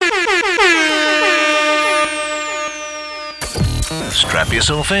Strap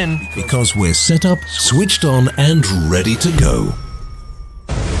yourself in, because we're set up, switched on, and ready to go.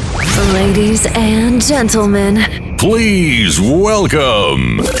 Ladies and gentlemen, please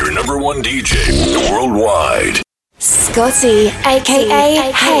welcome your number one DJ worldwide, Scotty,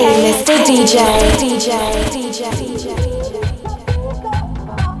 aka Hey Mr. DJ.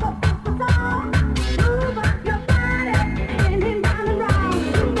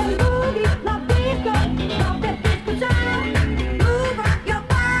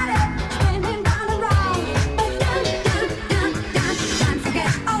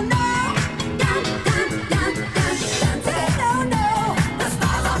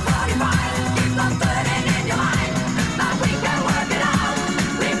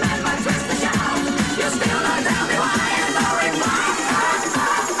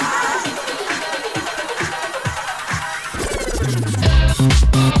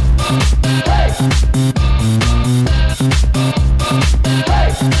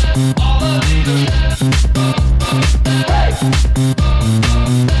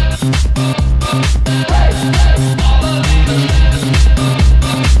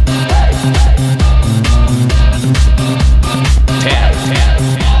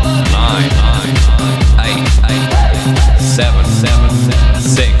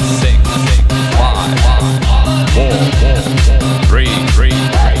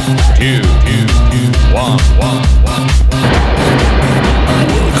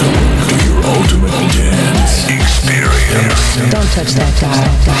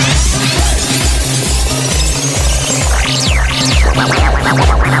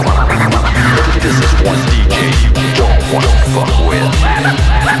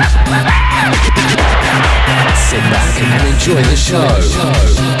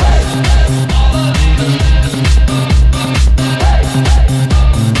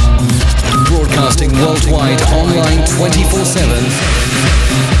 Broadcasting worldwide, online 24/7.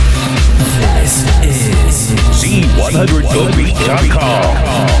 This is Z100TheBeat.com.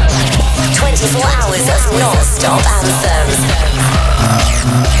 24 hours of non-stop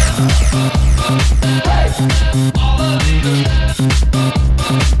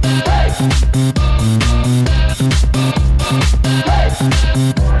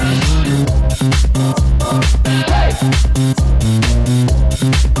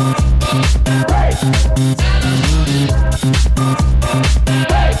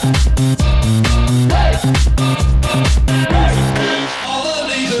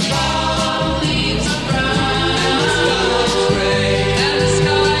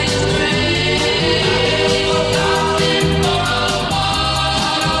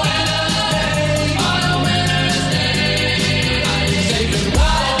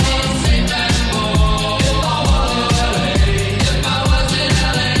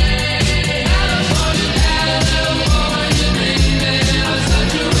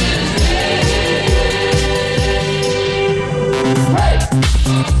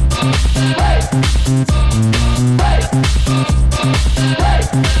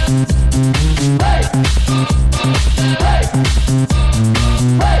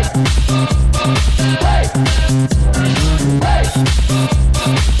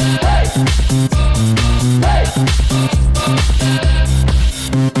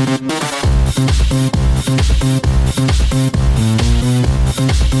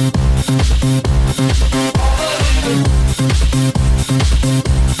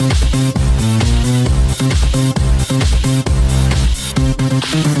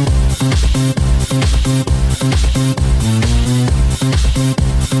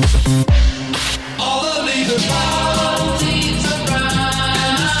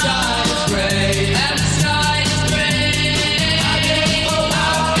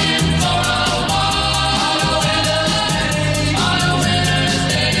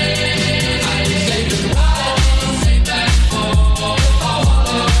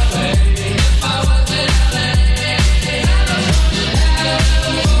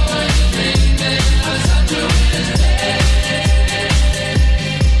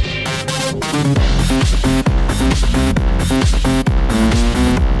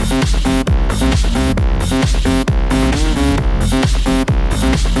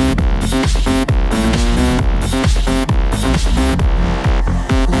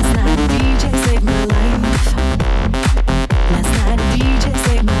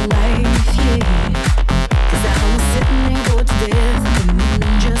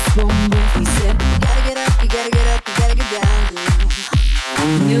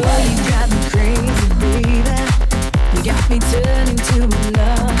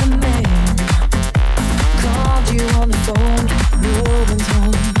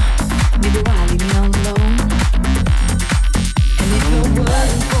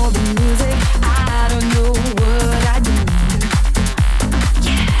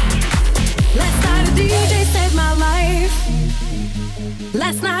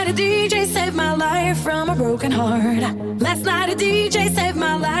Last night a DJ saved my life from a broken heart. Last night a DJ saved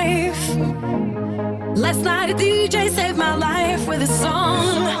my life. Last night a DJ saved my life with a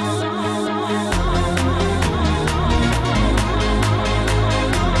song.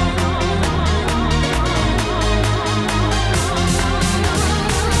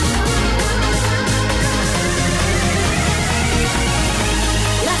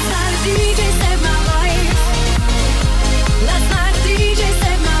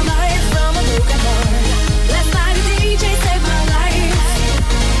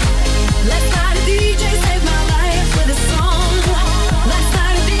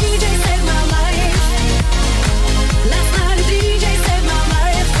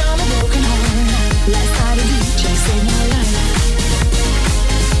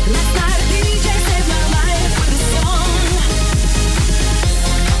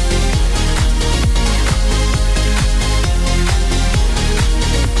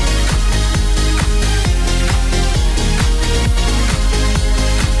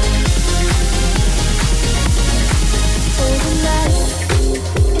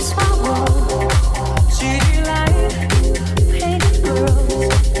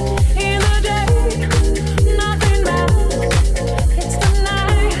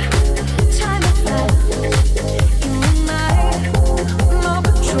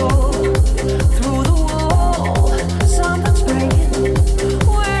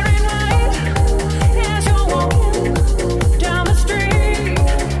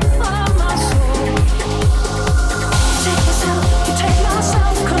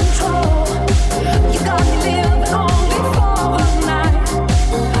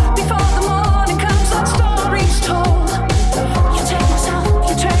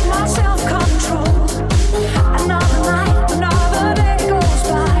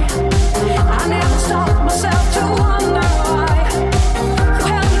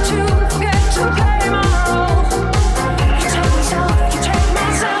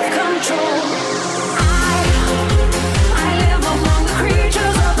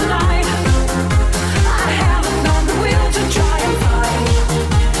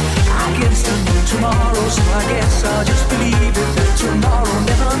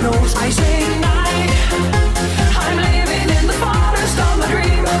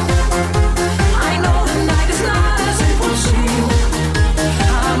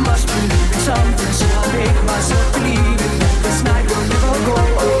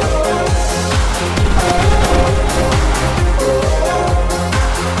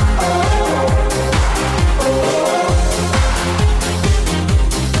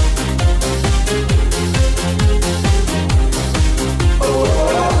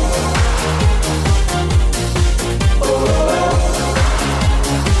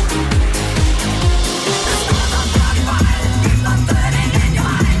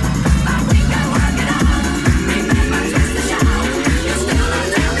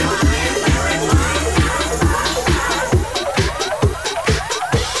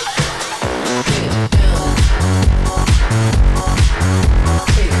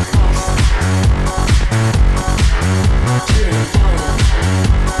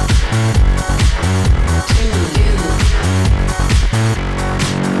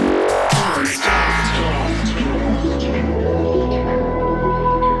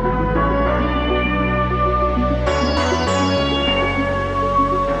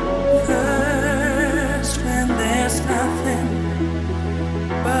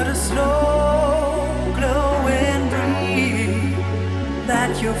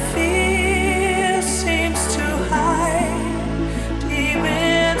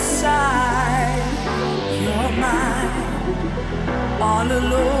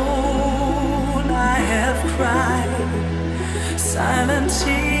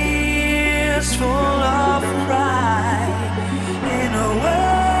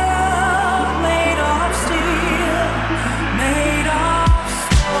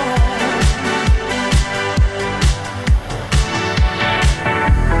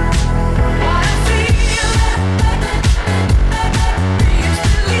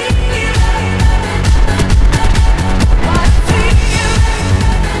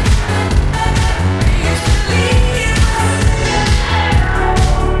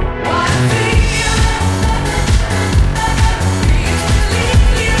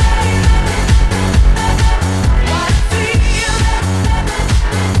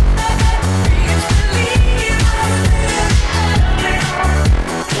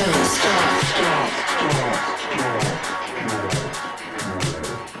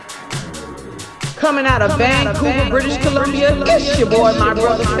 Coming out of Vancouver, British Columbia, it's your boy, my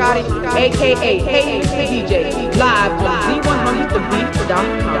brother Scotty, aka Hey Mr. DJ, live from Z100TheBeat.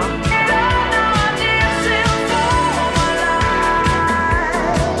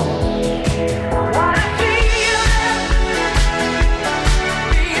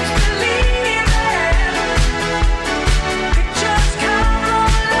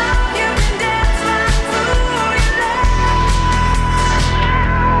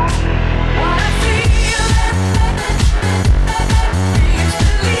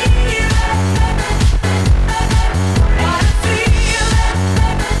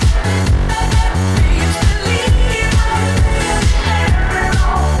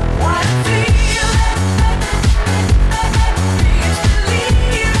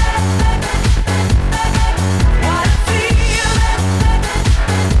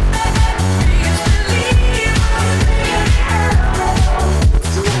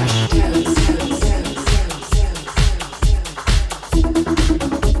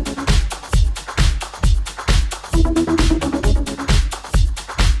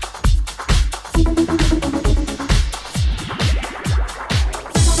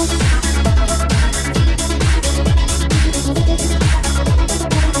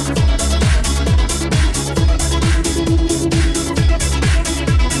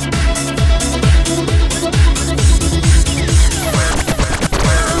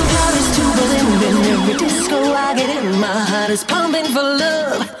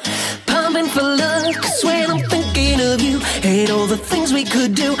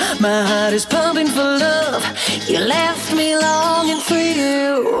 do. My heart is pumping for love. You left me longing for you.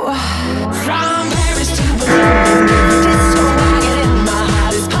 From Paris to Berlin, disco wagon. My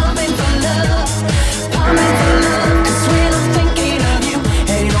heart is pumping for love, pumping for love. 'Cause when I'm thinking of you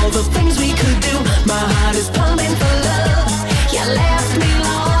and all the things we could do, my heart is pumping for love. You left me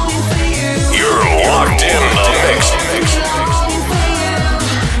longing for you. You're locked in the mix. Longing for you.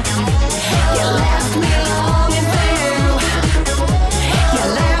 You left me longing for you. You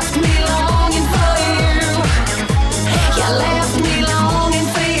left me longing for you. You left me longing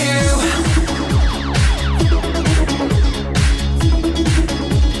for you.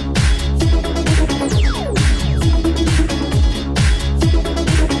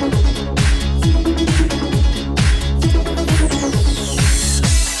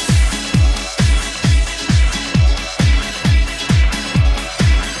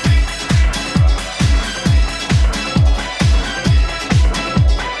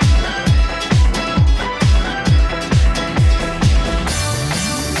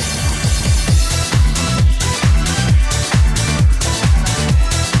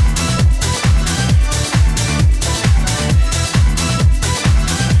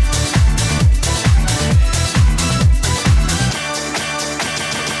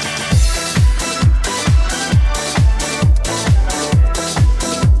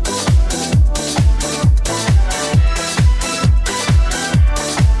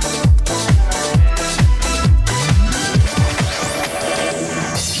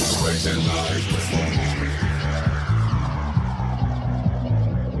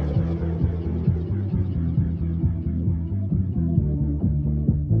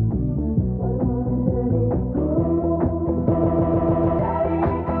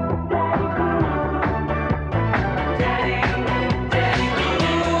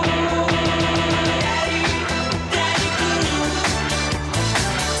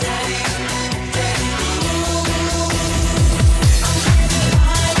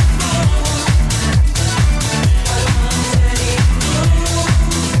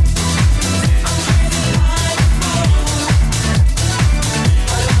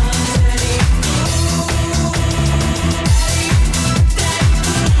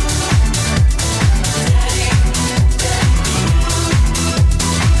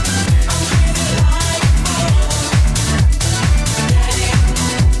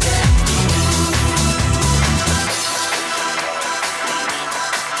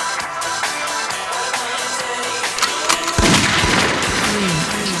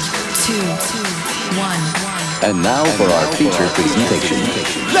 And now for our feature presentation.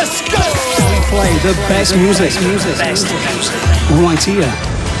 Let's go! We play the best music. Right here,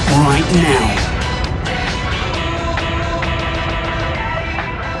 right now.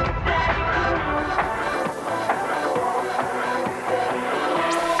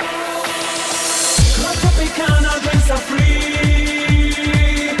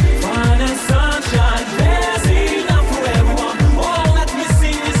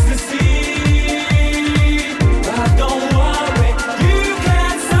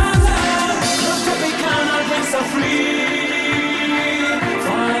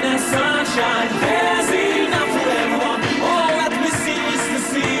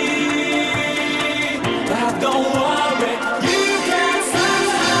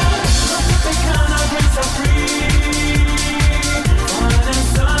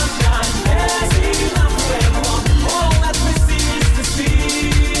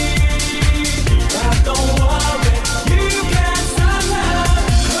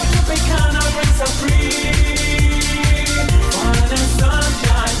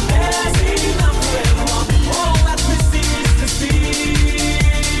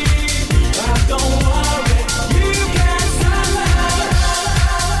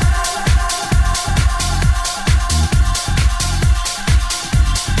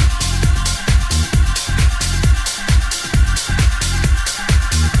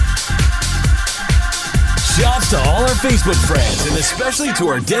 Facebook friends, and especially to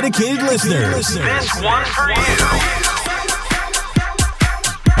our dedicated listeners. This one for you.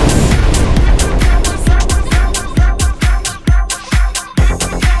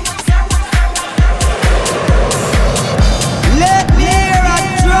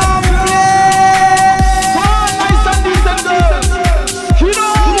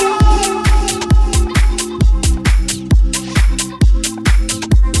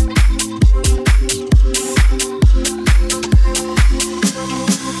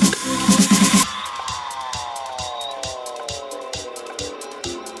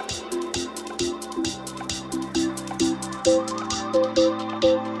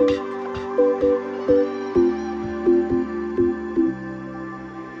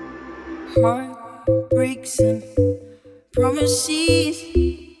 heart breaks and promises.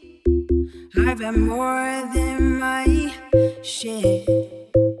 I've had more than my share.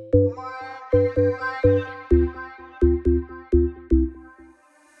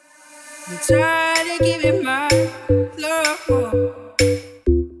 I'm tired of giving my love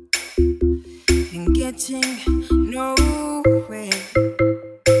and getting nowhere.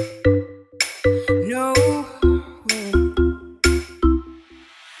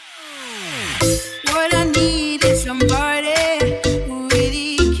 What I need is somebody who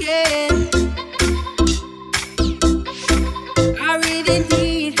really cares. I really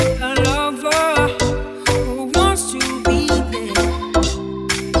need a lover who wants to be there.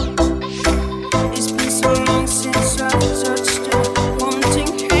 It's been so long since I've touched a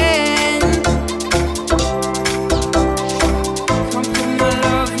wanting hand. Come put my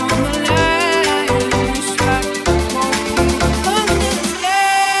love on the line. It's like won't understand.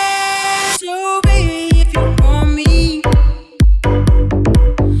 So baby, if you want me,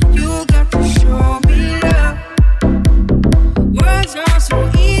 you got to show me love. Words are so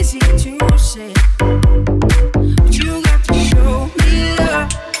easy to say, but you got to show me love.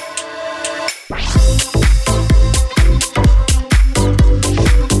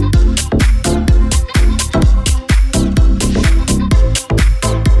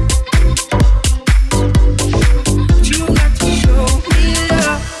 But you got to show me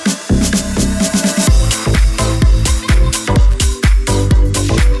love.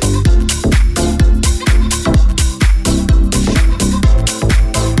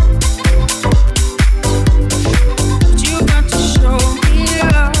 But you got to show me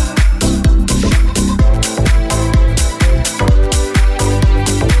love. But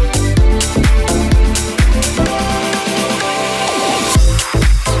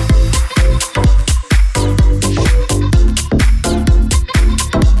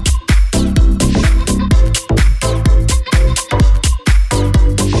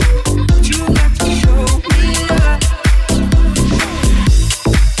you got to show me love.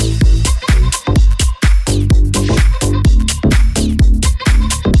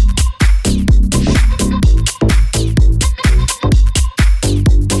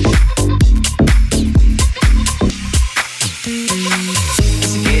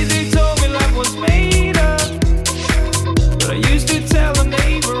 They told me life was made up, but I used to tell them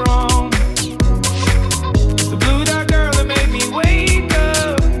they were wrong. It's the blue dot girl that made me wake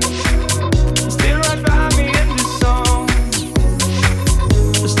up, still right by me in this song.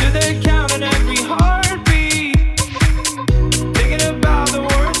 I stood there counting every heartbeat, thinking about the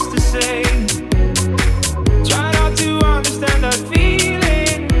words to say. Try not to understand that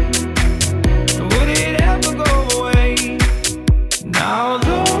feeling, would it ever go away? Now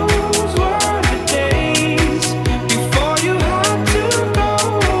those were the days before you had to go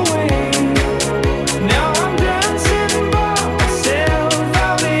away. Now I'm dancing by myself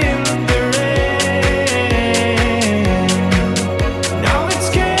out in the rain. Now it's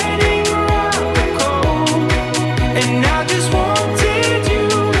getting rather cold, and I just wanted you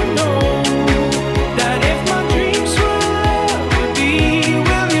to know that if my dreams will ever be,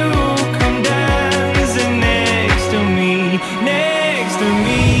 will you come dancing next to me, next to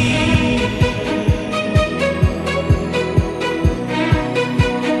me?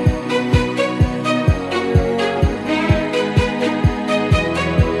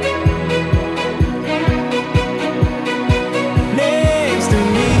 Next to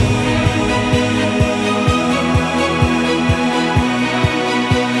me,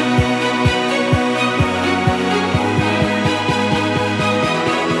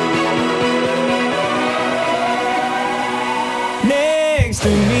 next to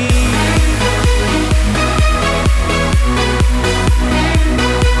me.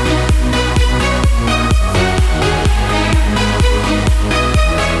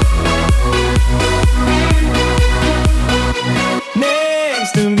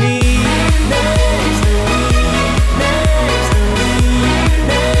 Next to me, next to me, next to me,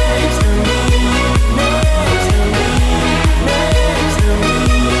 next to me, next to me, next to me,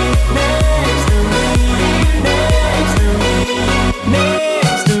 next to me, next to me,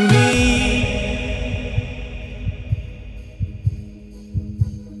 next to me.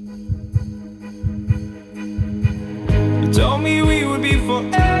 You told me we would be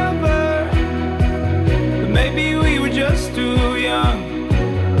forever, but maybe we were just too young.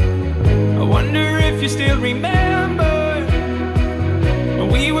 I wonder if you still remember when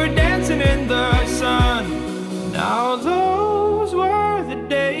we were dancing in the sun. Now those were the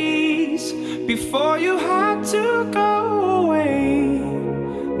days before you had to go away.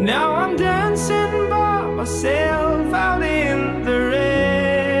 Now I'm dancing by myself out in the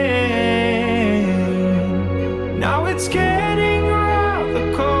rain.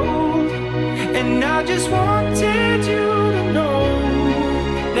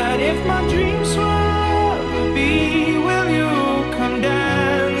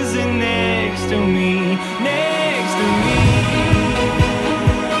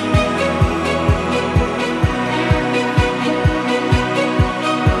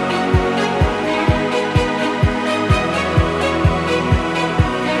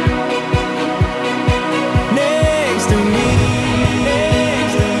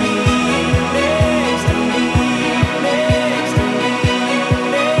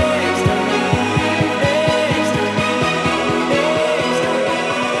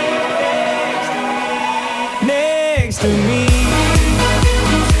 to me.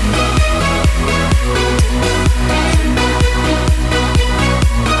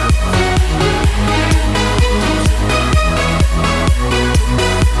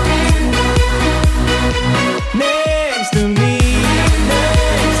 Next to me.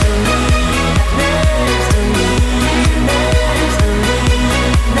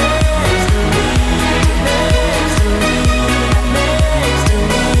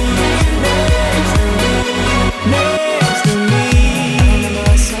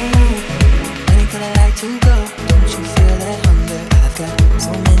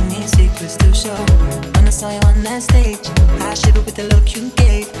 Saw you on that stage, I shivered with the look you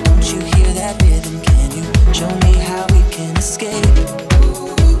gave. Don't you hear that rhythm? Can you show me how we can escape?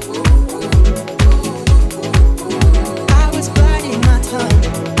 I was biting my tongue,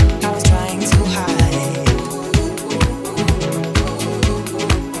 I was trying to hide.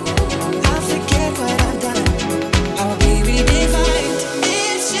 I forget what I've done, how I'll be redefined.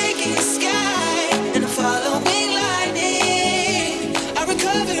 It's shaking the sky and I'm following lightning. I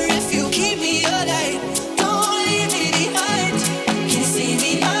recover if you keep me alive.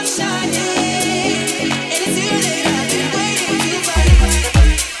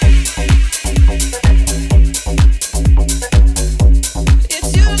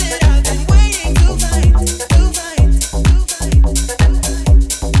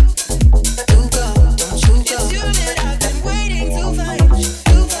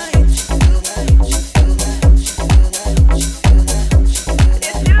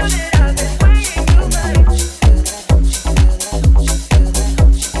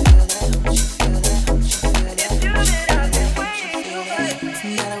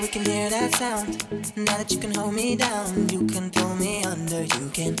 Now that you can hold me down, you can pull me under, you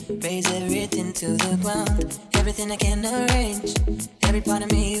can raise everything to the ground. Everything I can arrange, every part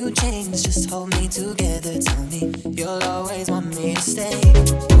of me you change. Just hold me together, tell me you'll always want me to stay.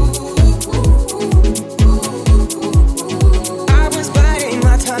 I was biting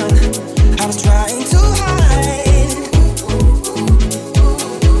my tongue, I was trying to hide.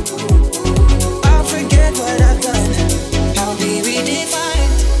 I'll forget what I've done, I'll be redefined.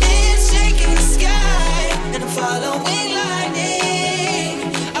 Following lightning,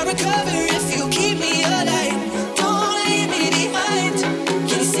 I recover if you keep me alive. Don't leave me behind. Can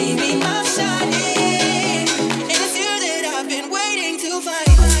you see me? I'm shining, and it's you that I've been waiting to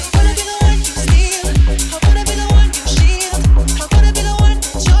find. Wanna be the one you steal, I wanna be the one you shield, I wanna be the one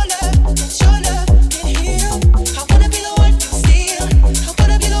that your love can heal.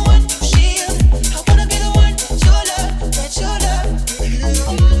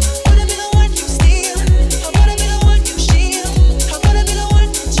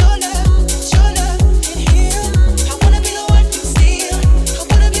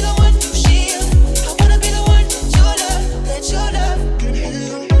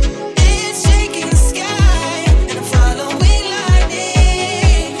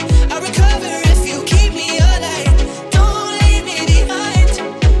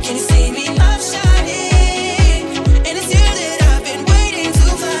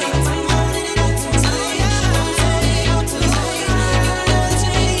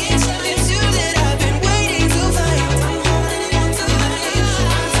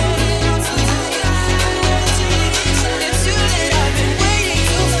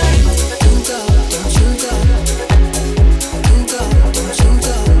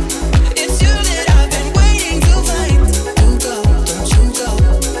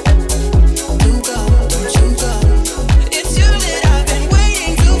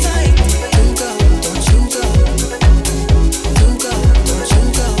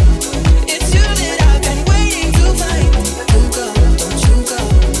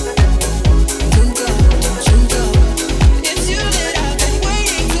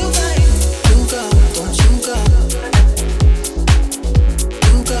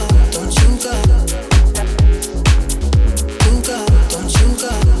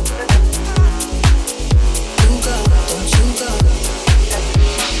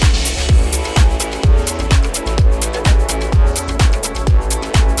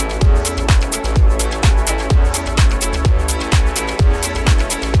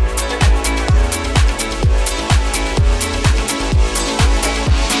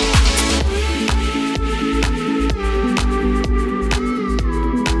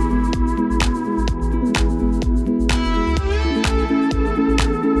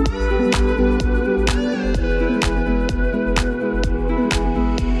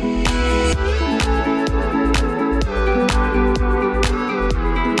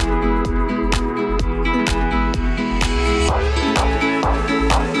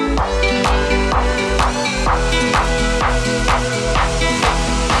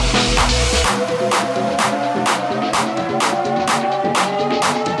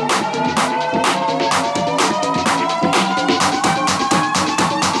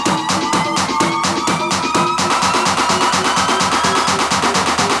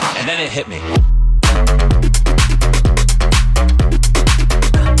 hit me.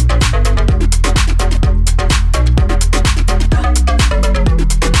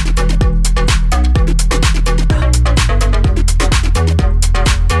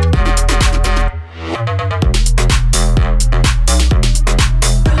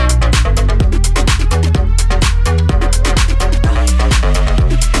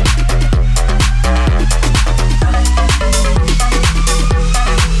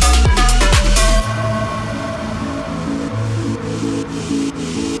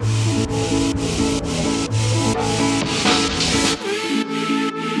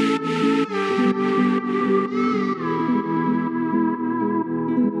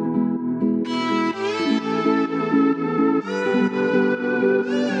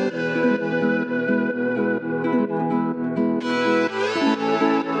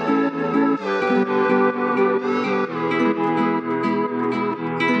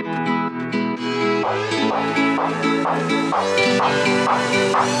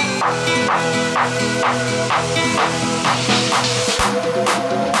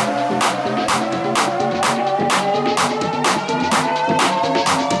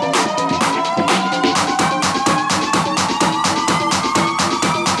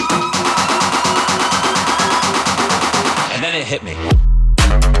 And then it hit me.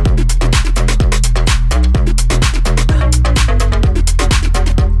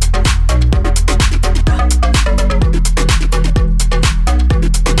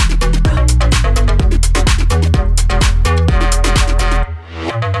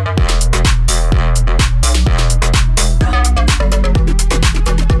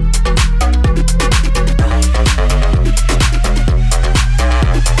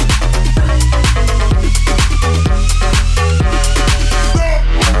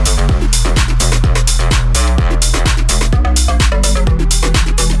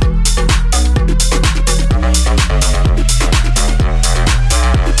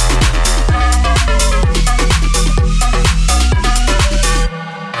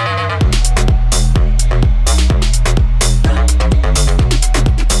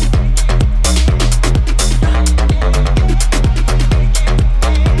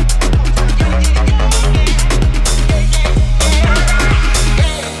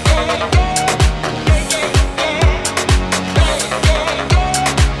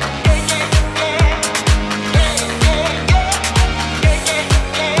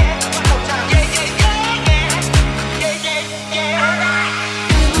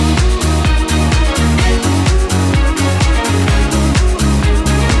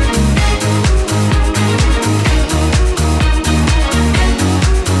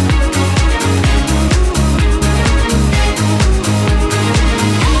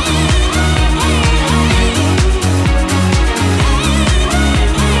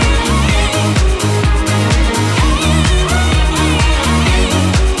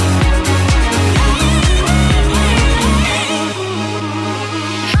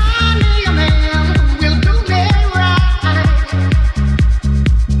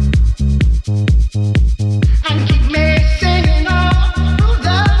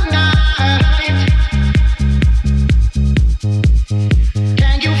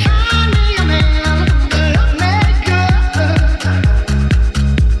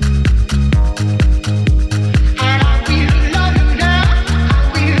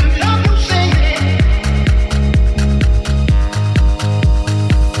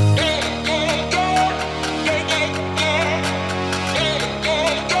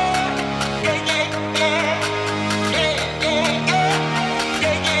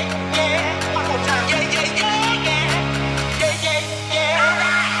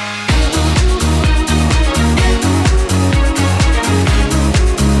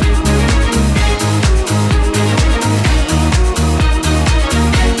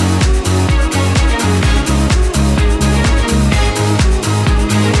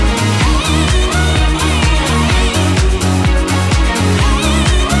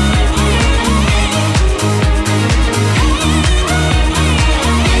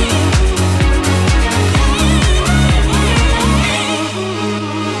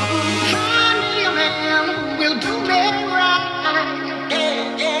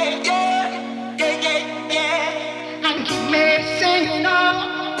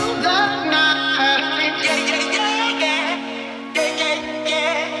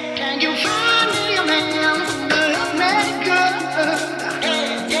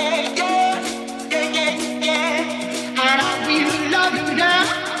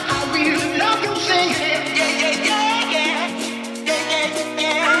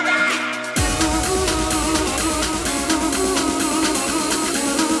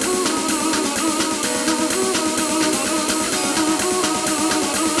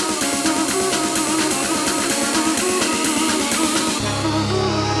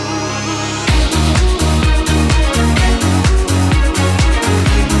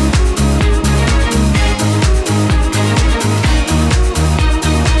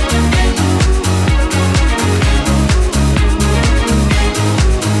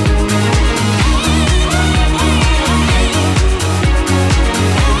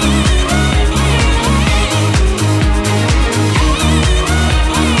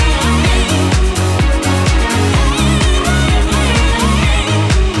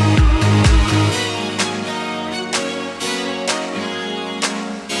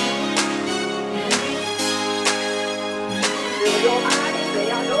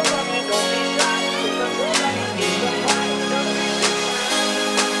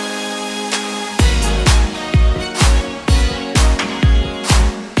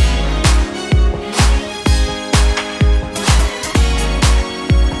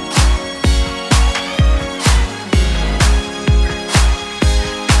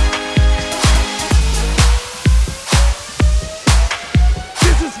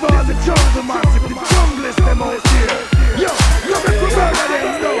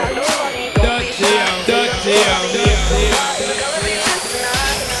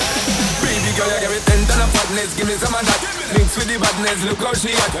 miss, give me some of that. Mix with the badness, look how she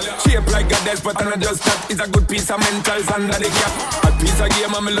at. Shape like a death, but I'm not just that. It's a good piece of mental under the cap. A piece of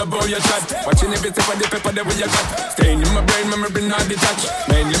game, I'm love how you chat. Watching every step of the pepper that you got. Staying in my brain, memory not detached.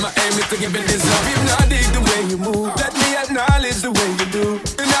 Mainly my aim is to give it this love. If not dig the way you move, let me acknowledge the way you do.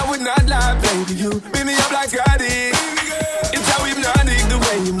 And I would not lie, baby, you beat me up like I did. It's how hypnotic the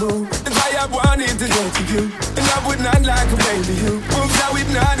way you move. It's why I wanted to get to you. And I would not like a baby, you moves how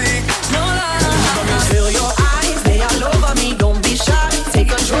hypnotic. No lie, feel your eyes, they all over me. Don't be shy, take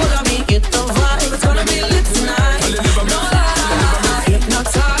control of me, get the vibe. It's gonna be lit tonight. No lie,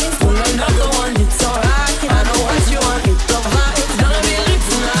 hypnotized, pull another one, it's alright. I know what you want, get the vibe. It's gonna be lit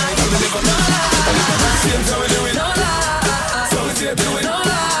tonight. No lie, no lie, no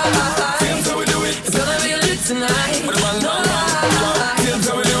lie, so we do it. It's gonna be lit tonight. No lie, no lie,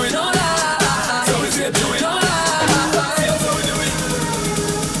 so we do it.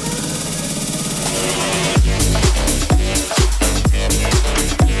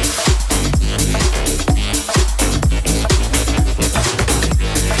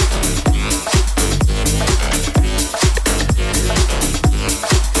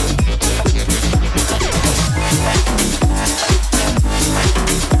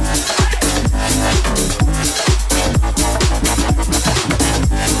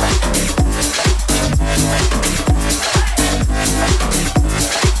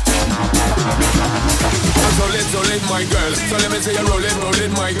 My girl, so let me say you roll it,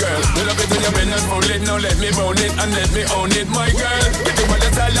 my girl. You love it when you bend and fold it, now let me bone it and let me own it, my girl. With the one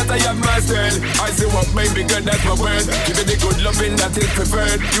style that I have mastered, I say what baby girl, that's my word. Give it the good loving that is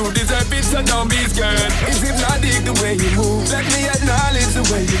preferred. You deserve it, so don't be scared. It's hypnotic the way you move, let me acknowledge the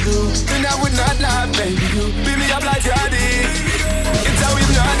way you do. Then I would not lie, baby, you beat me up like I did. It's how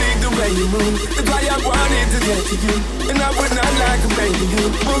hypnotic the way you move, it's why I wanted to get to you. And I would not like a baby,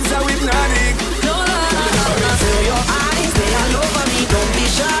 you moves how hypnotic. No lie, feel your eyes, they all over me. Don't be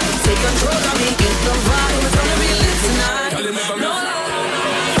shy, take control of me, get the vibe. It's gonna be lit tonight. No lie.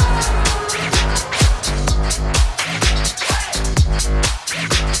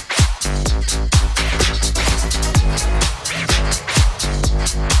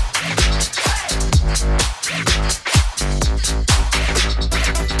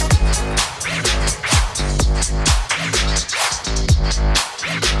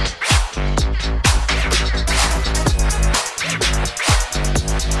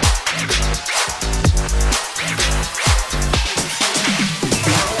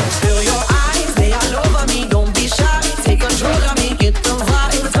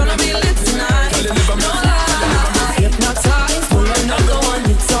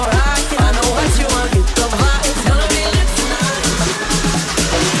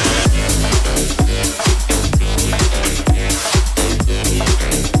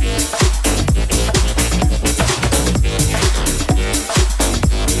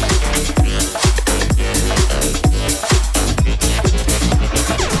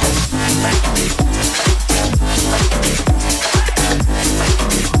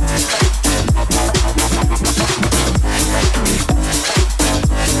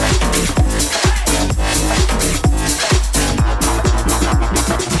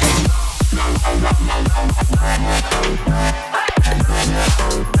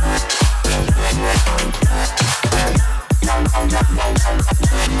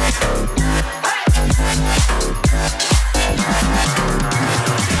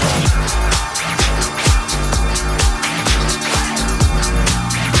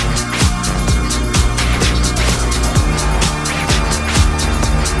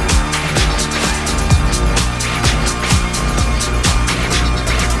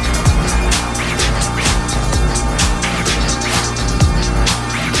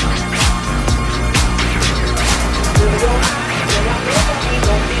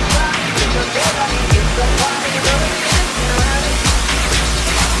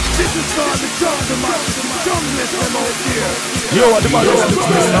 Yo, what the man is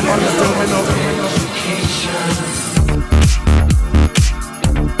listening? I'm on the terminal.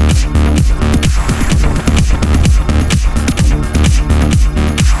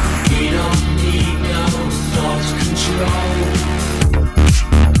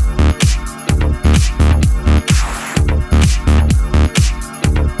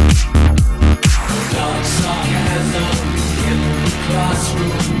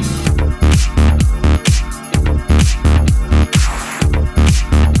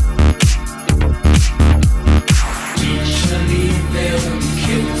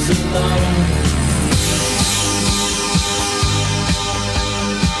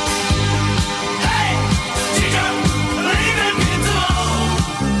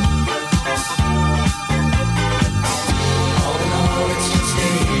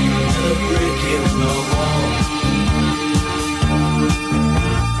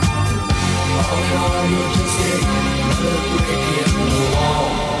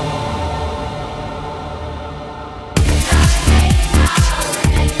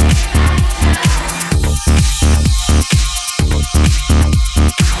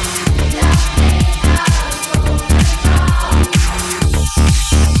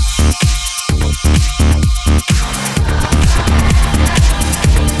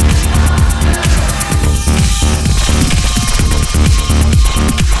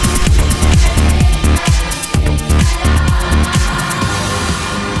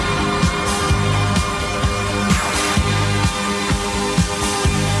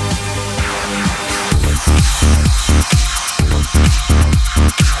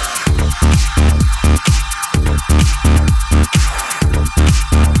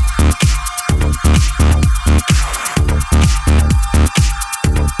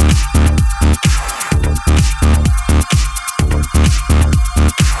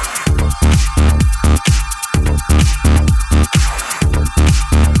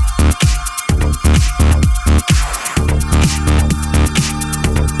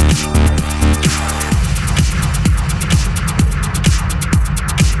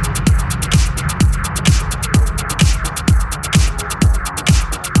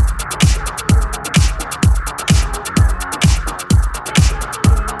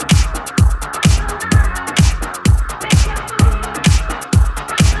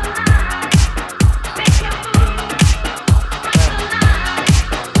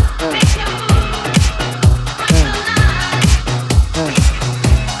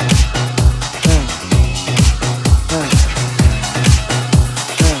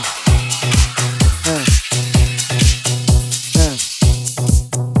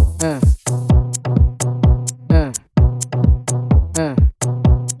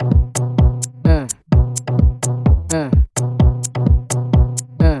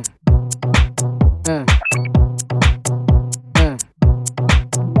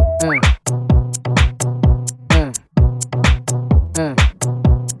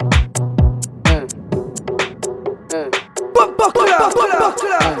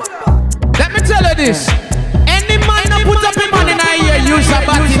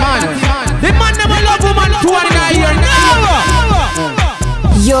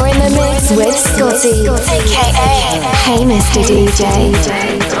 Scotty, aka Hey Mr. DJ.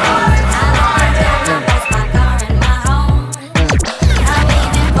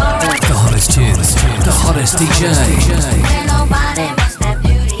 The hottest tunes, the hottest DJ.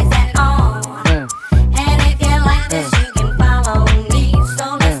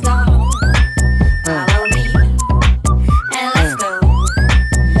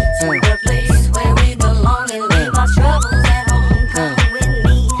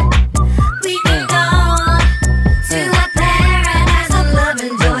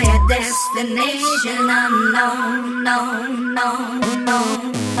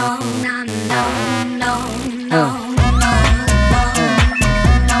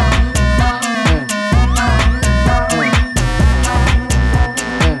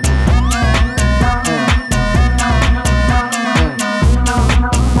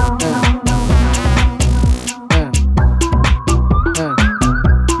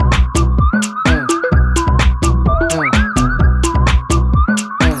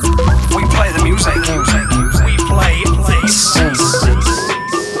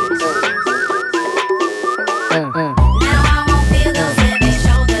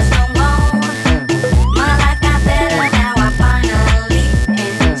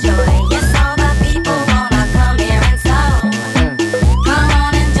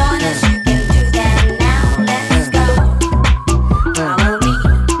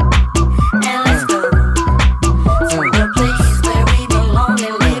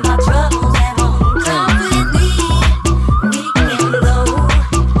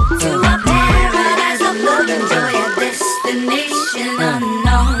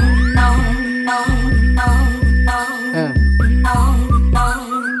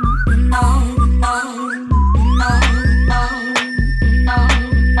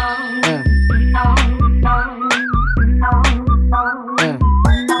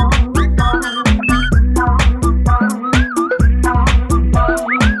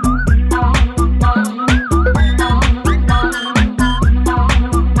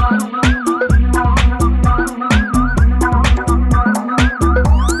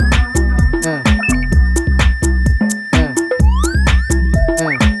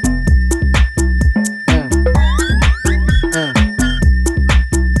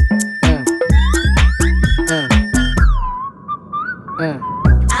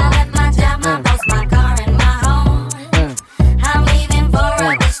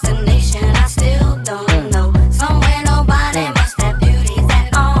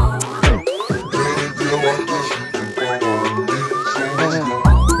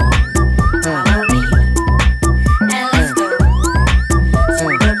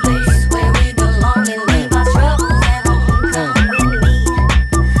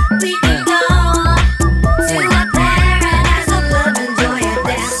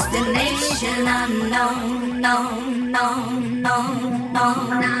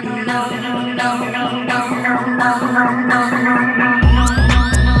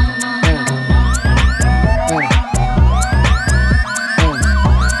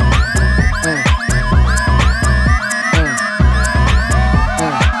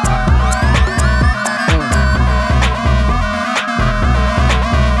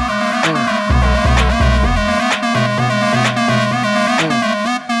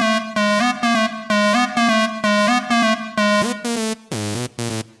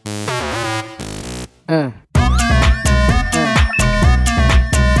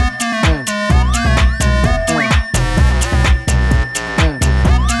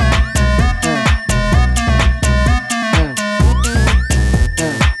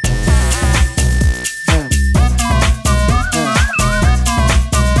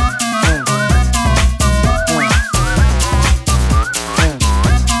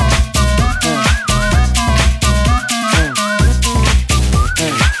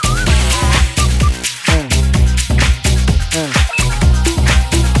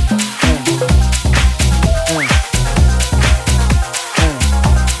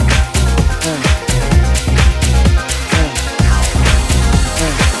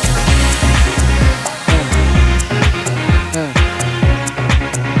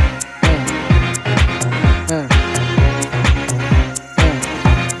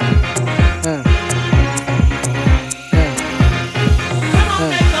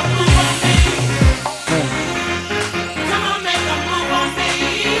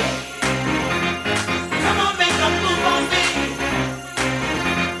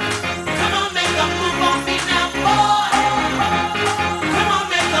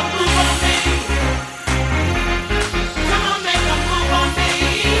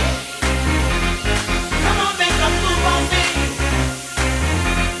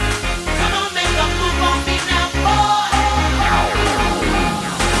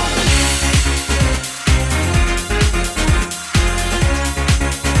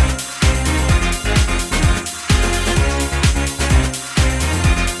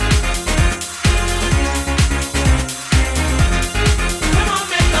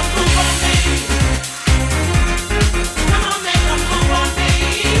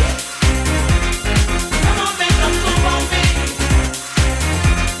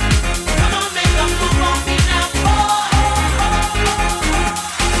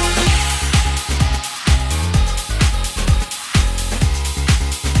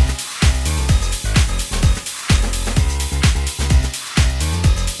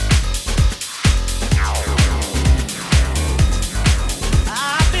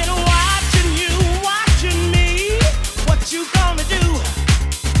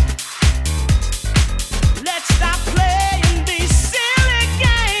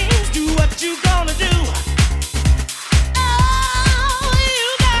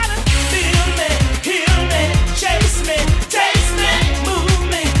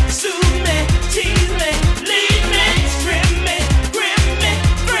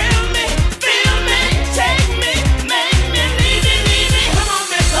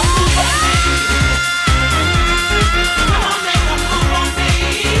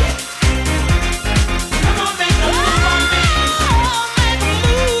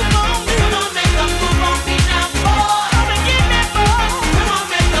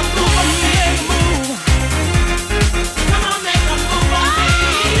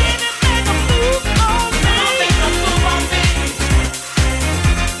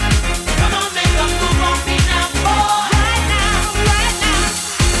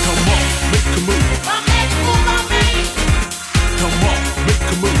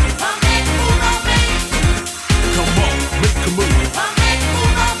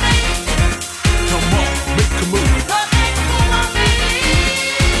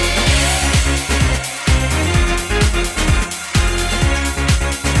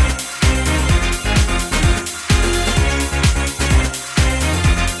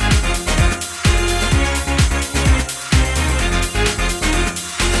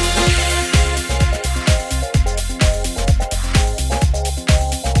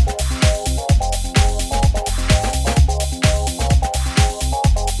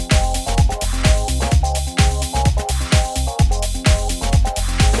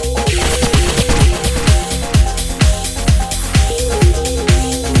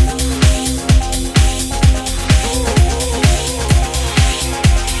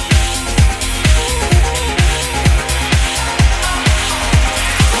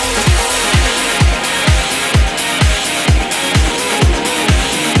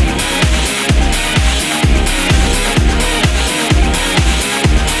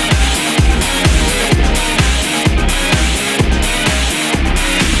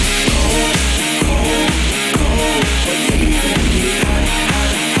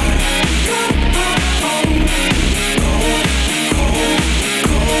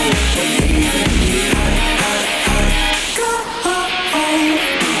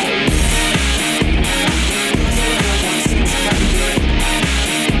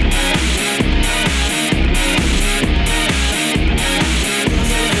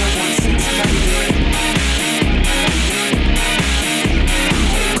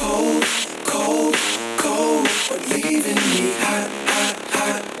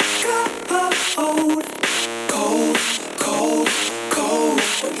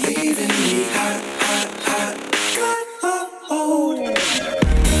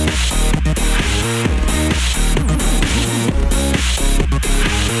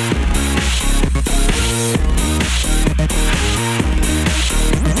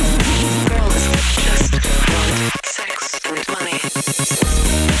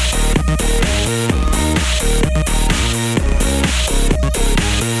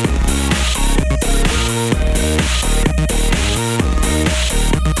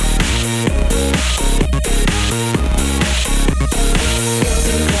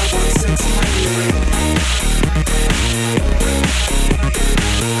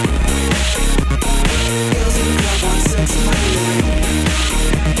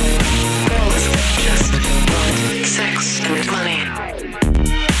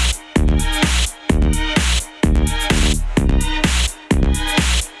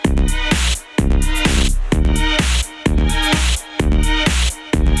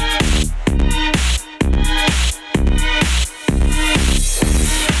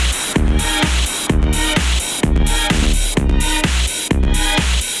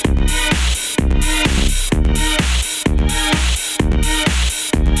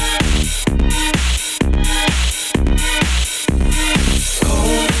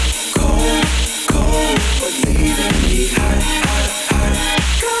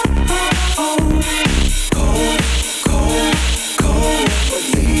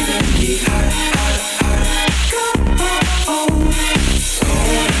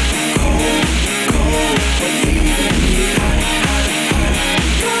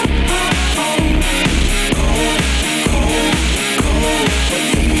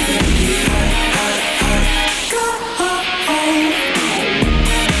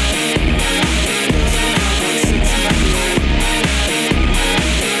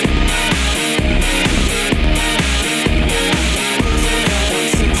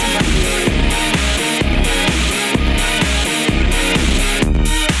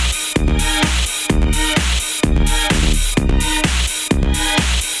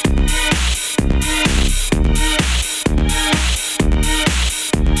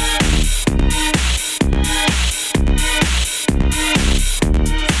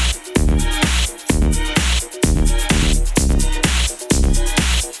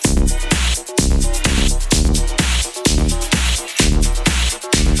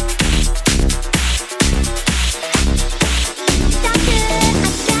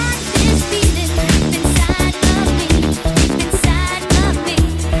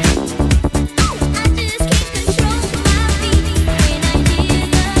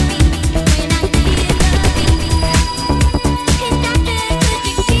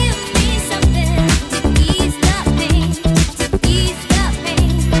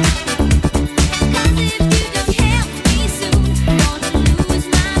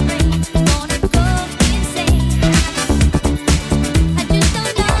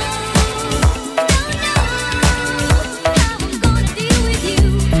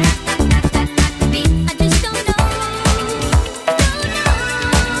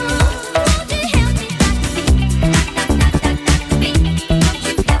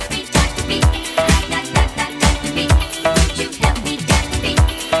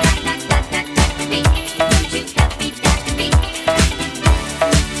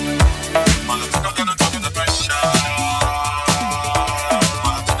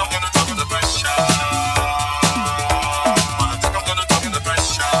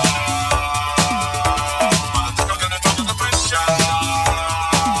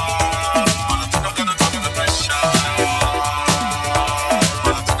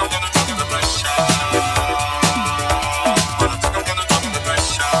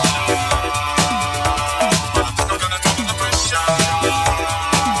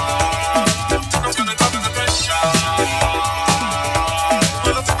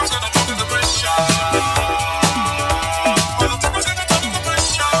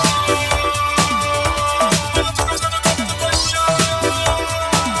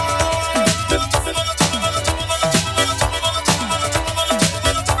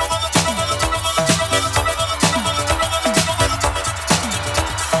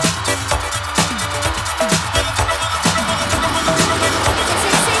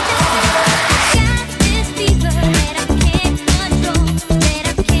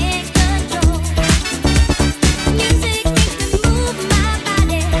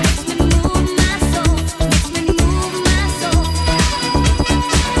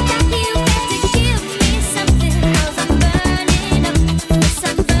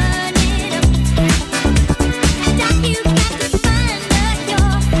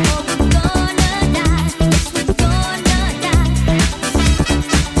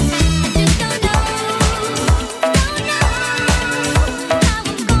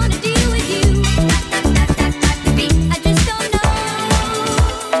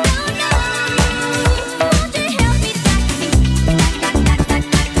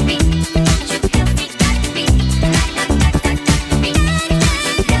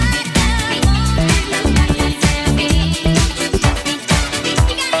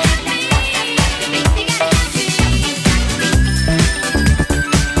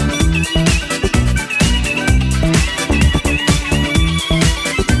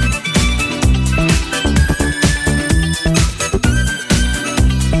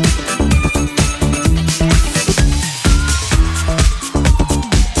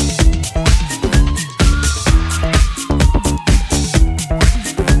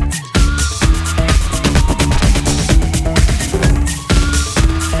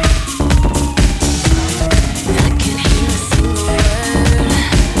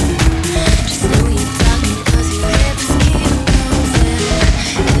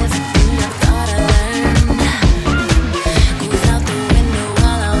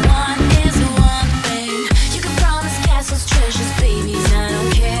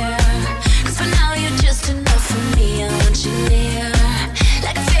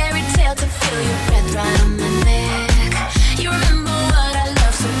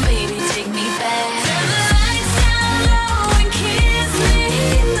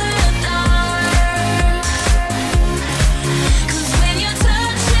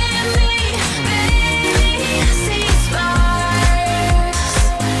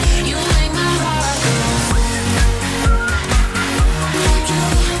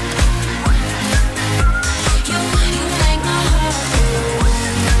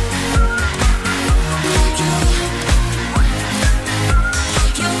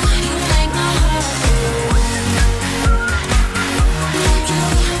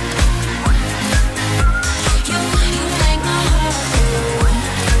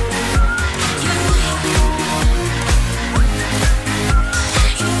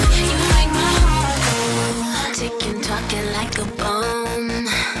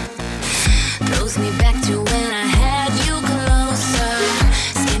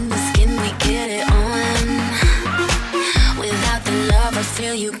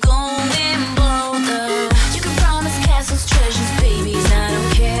 going bolder. You can promise castles, treasures, babies, I don't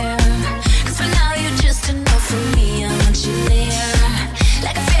care. 'Cause for now you're just enough for me, I want you there.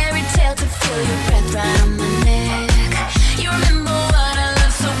 Like a fairy tale to feel your breath right on my neck. You remember what I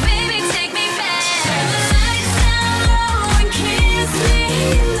love, so baby take me back. Turn the lights down low and kiss me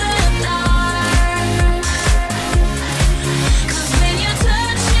in the dark. 'Cause when you're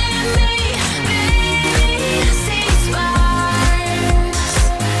touching me, baby, I see sparks.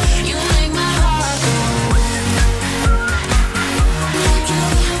 You make my heart go.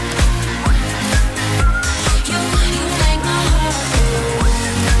 You make my heart go.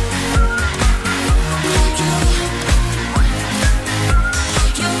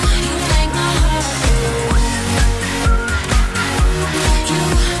 You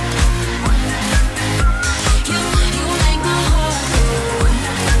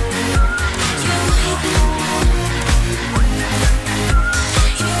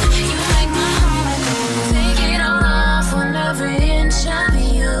make my heart take it all off on every inch of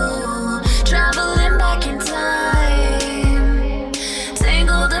you, traveling back in time,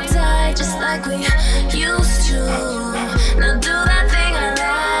 tangled up tight just like we used to. Now do that thing I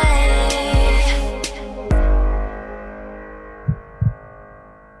like.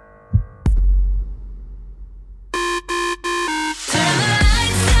 Turn the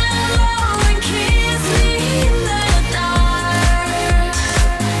lights down low and kiss me in the dark.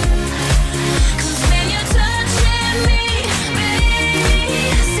 'Cause when you're touching me, baby,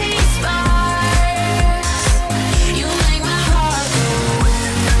 I see sparks. You make my heart go.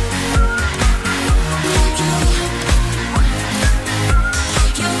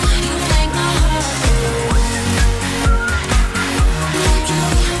 You make my heart go.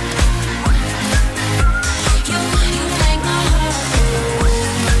 You make my heart You make my heart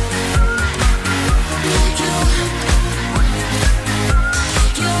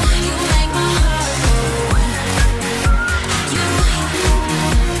You make my heart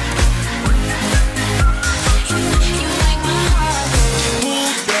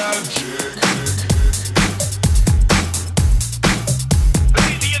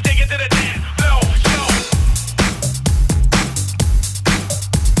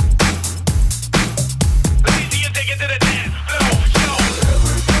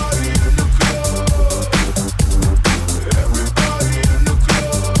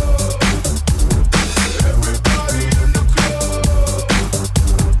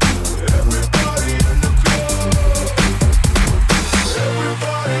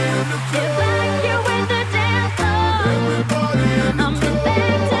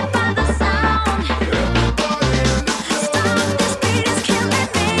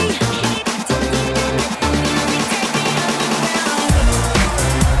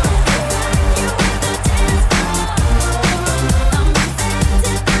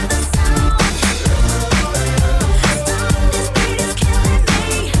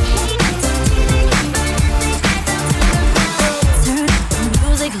Turn up the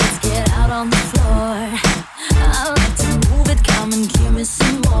music, let's get out on the floor. I like to move it, come and give me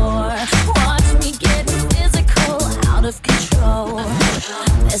some more. Watch me get physical, out of control.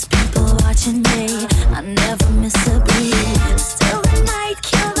 There's people watching me, I never miss a beat. Still the night,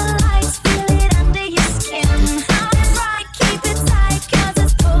 kill the lights, feel it under your skin. That's right, keep it tight, 'cause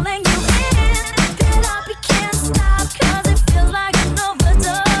it's pulling you in. Pick it up, you can't stop, 'cause it feels like an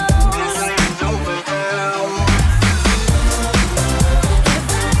overdose.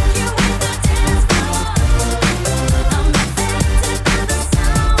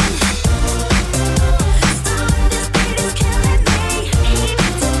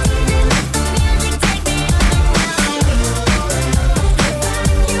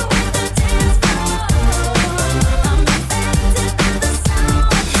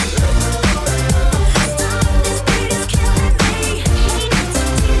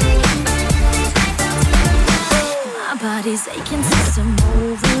 My body's aching, system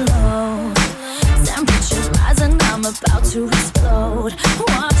overload. Temperature's rising, I'm about to explode.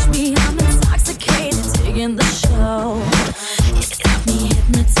 Watch me, I'm intoxicated, digging the show. It's got me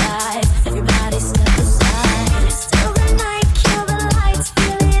hypnotized, everybody step aside. Still the night, kill the lights,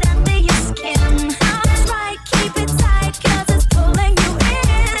 feel it under your skin. That's right, keep it tight, 'cause it's pulling you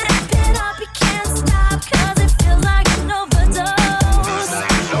in. Pick it up, you can't stop, 'cause it feels like an overdose.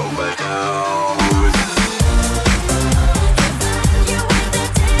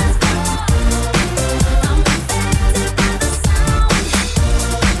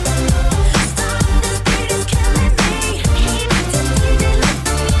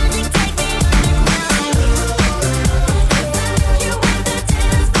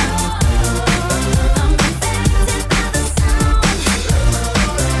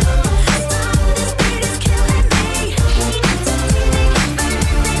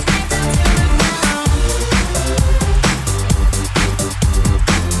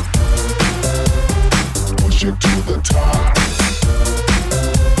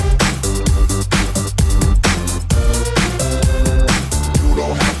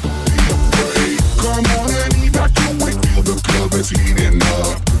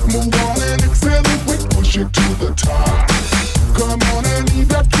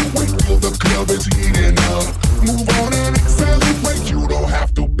 love is heating up. Move on and accelerate, you don't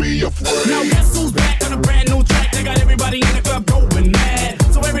have to be afraid. Now guess who's back on a brand new track? They got everybody in the club going mad.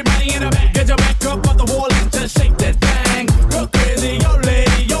 So everybody in the back, get your back up off the wall and just shake that thing. Go crazy, yo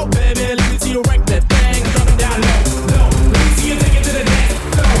lady, yo baby, let me see you wreck that thing. Drop it down low, low. Let me see you take it to the dance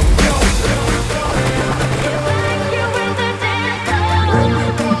floor, yo, yo, yo. You with the dance floor.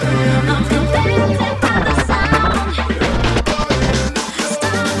 I'm so dancing by the sound.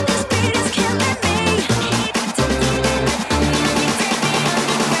 Stop, this beat is killing me.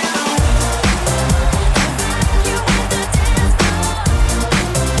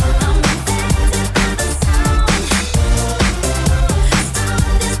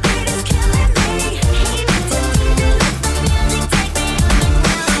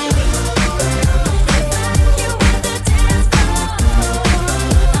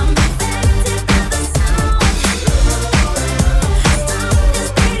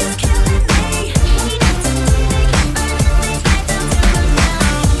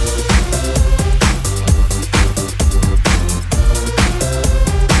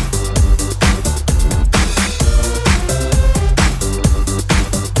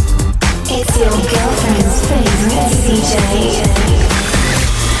 It's your girlfriend's favorite DJ.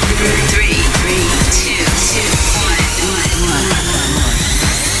 3, 2, 1.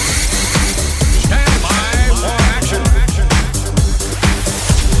 Stand by for action.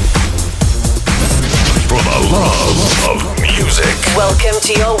 For the love of music. Welcome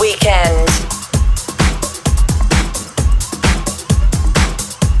to your weekend.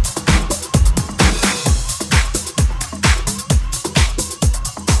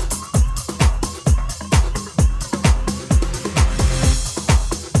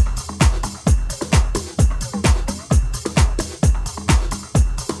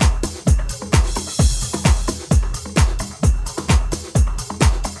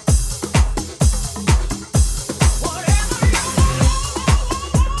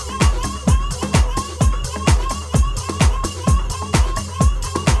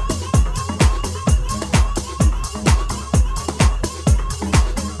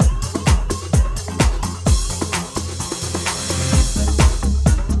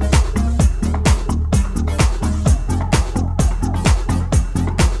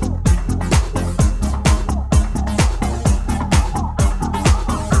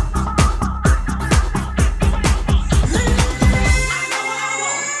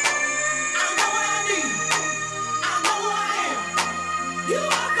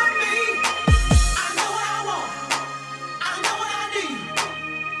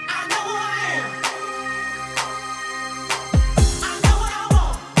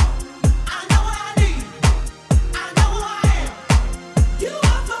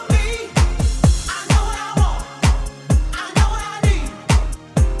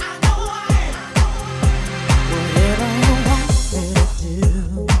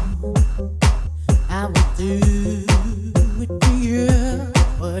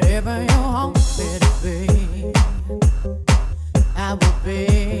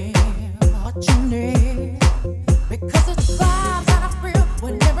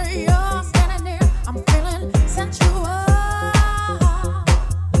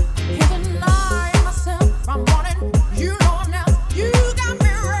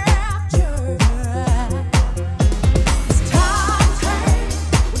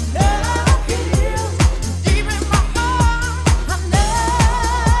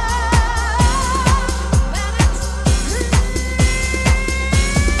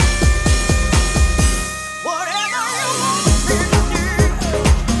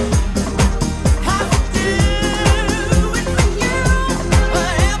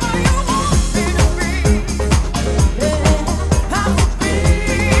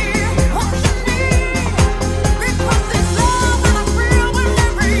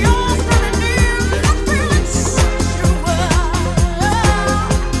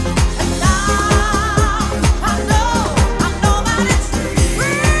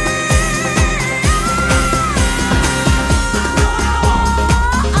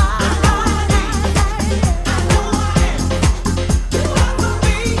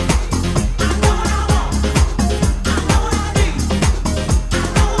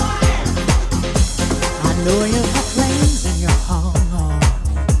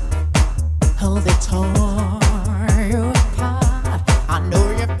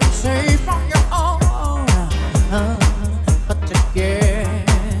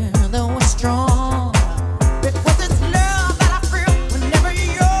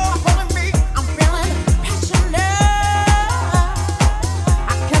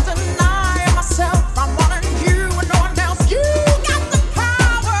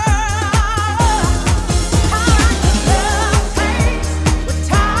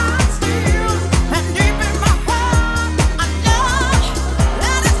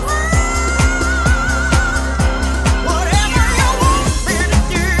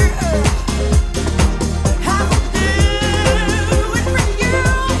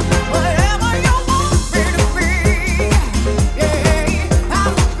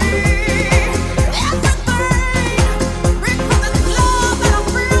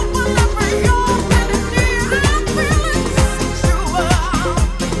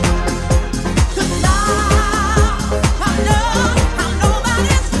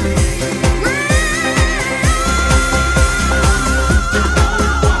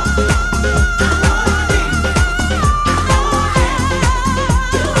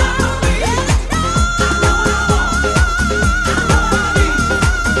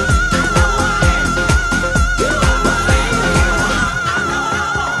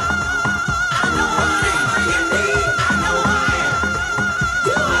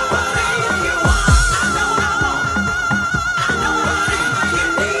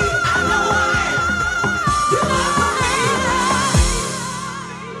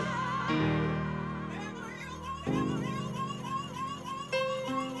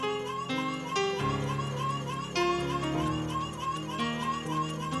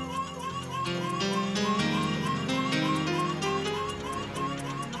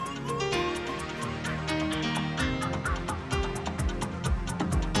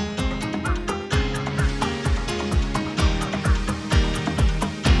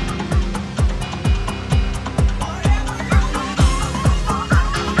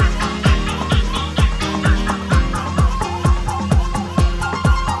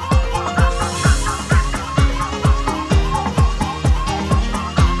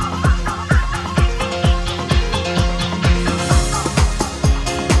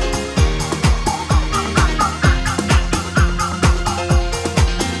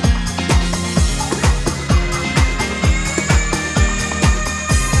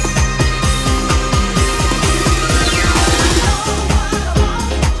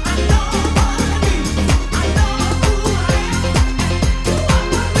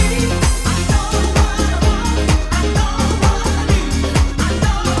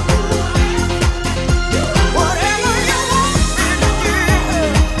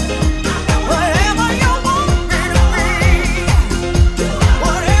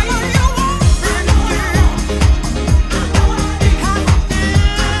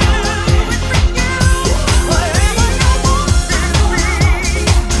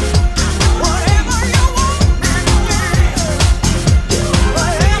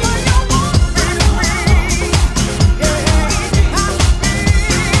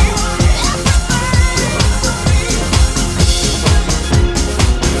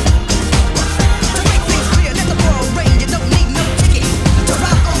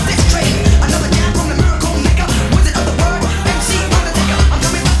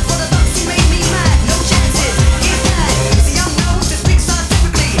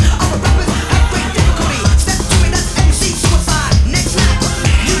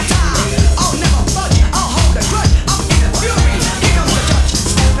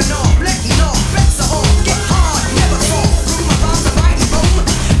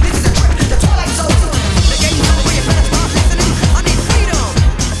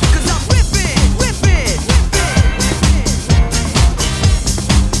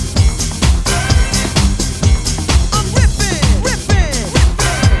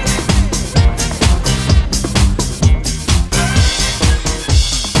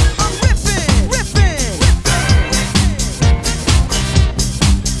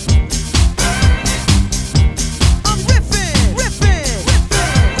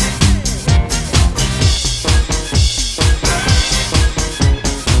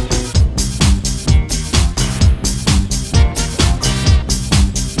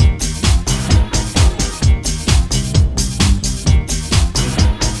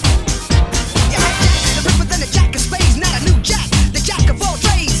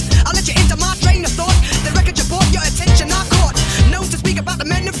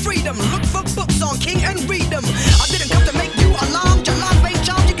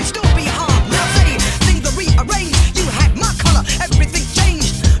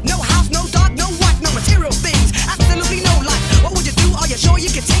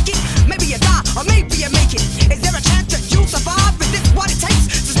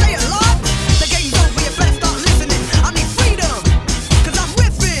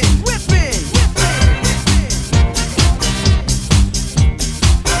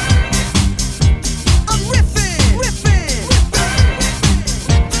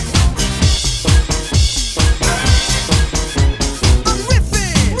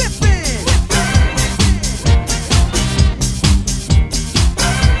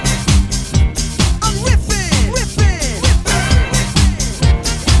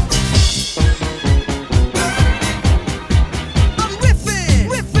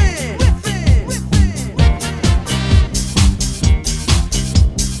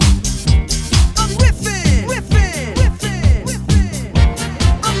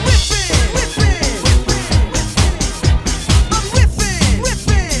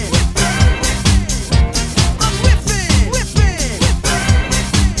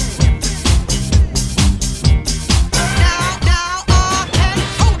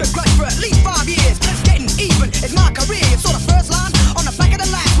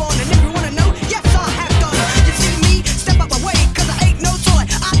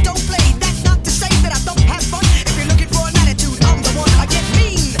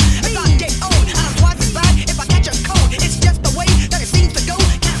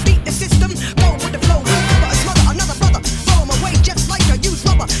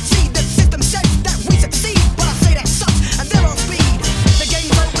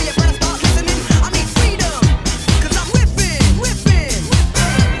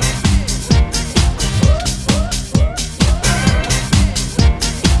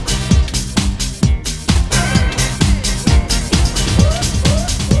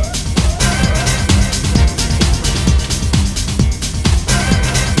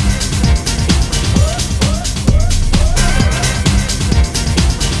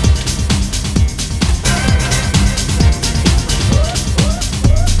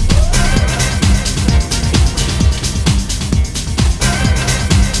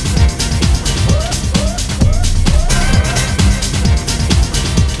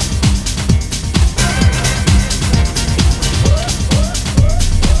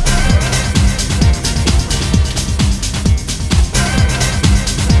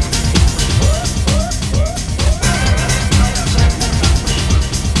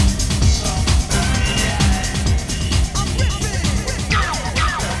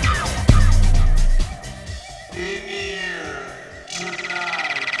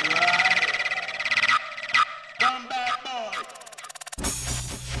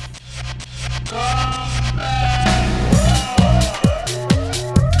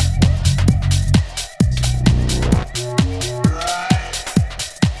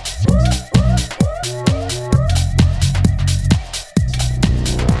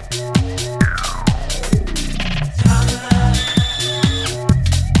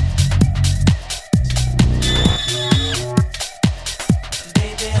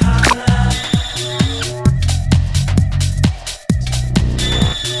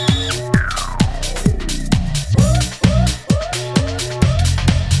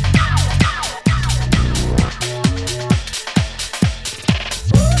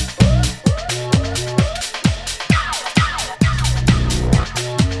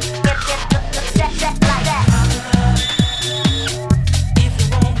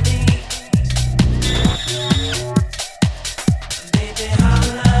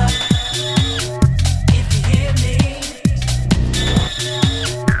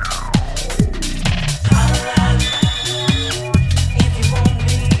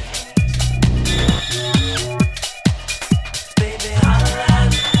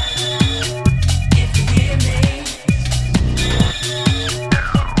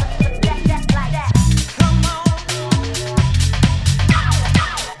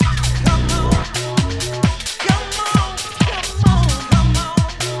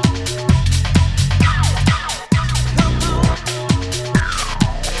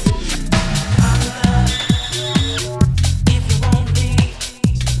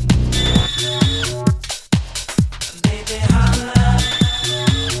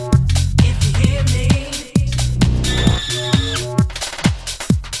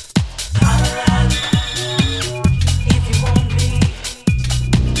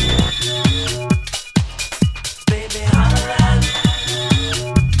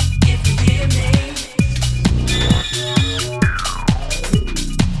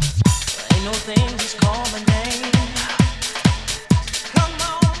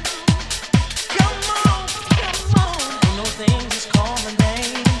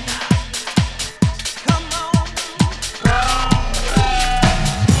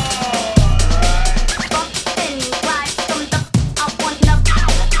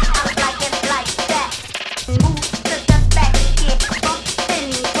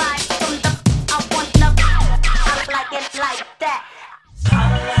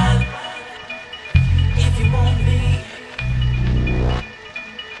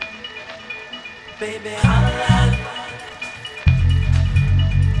 baby, holla.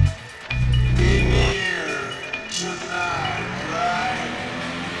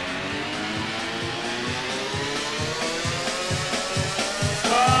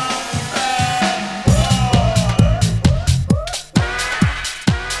 Holla.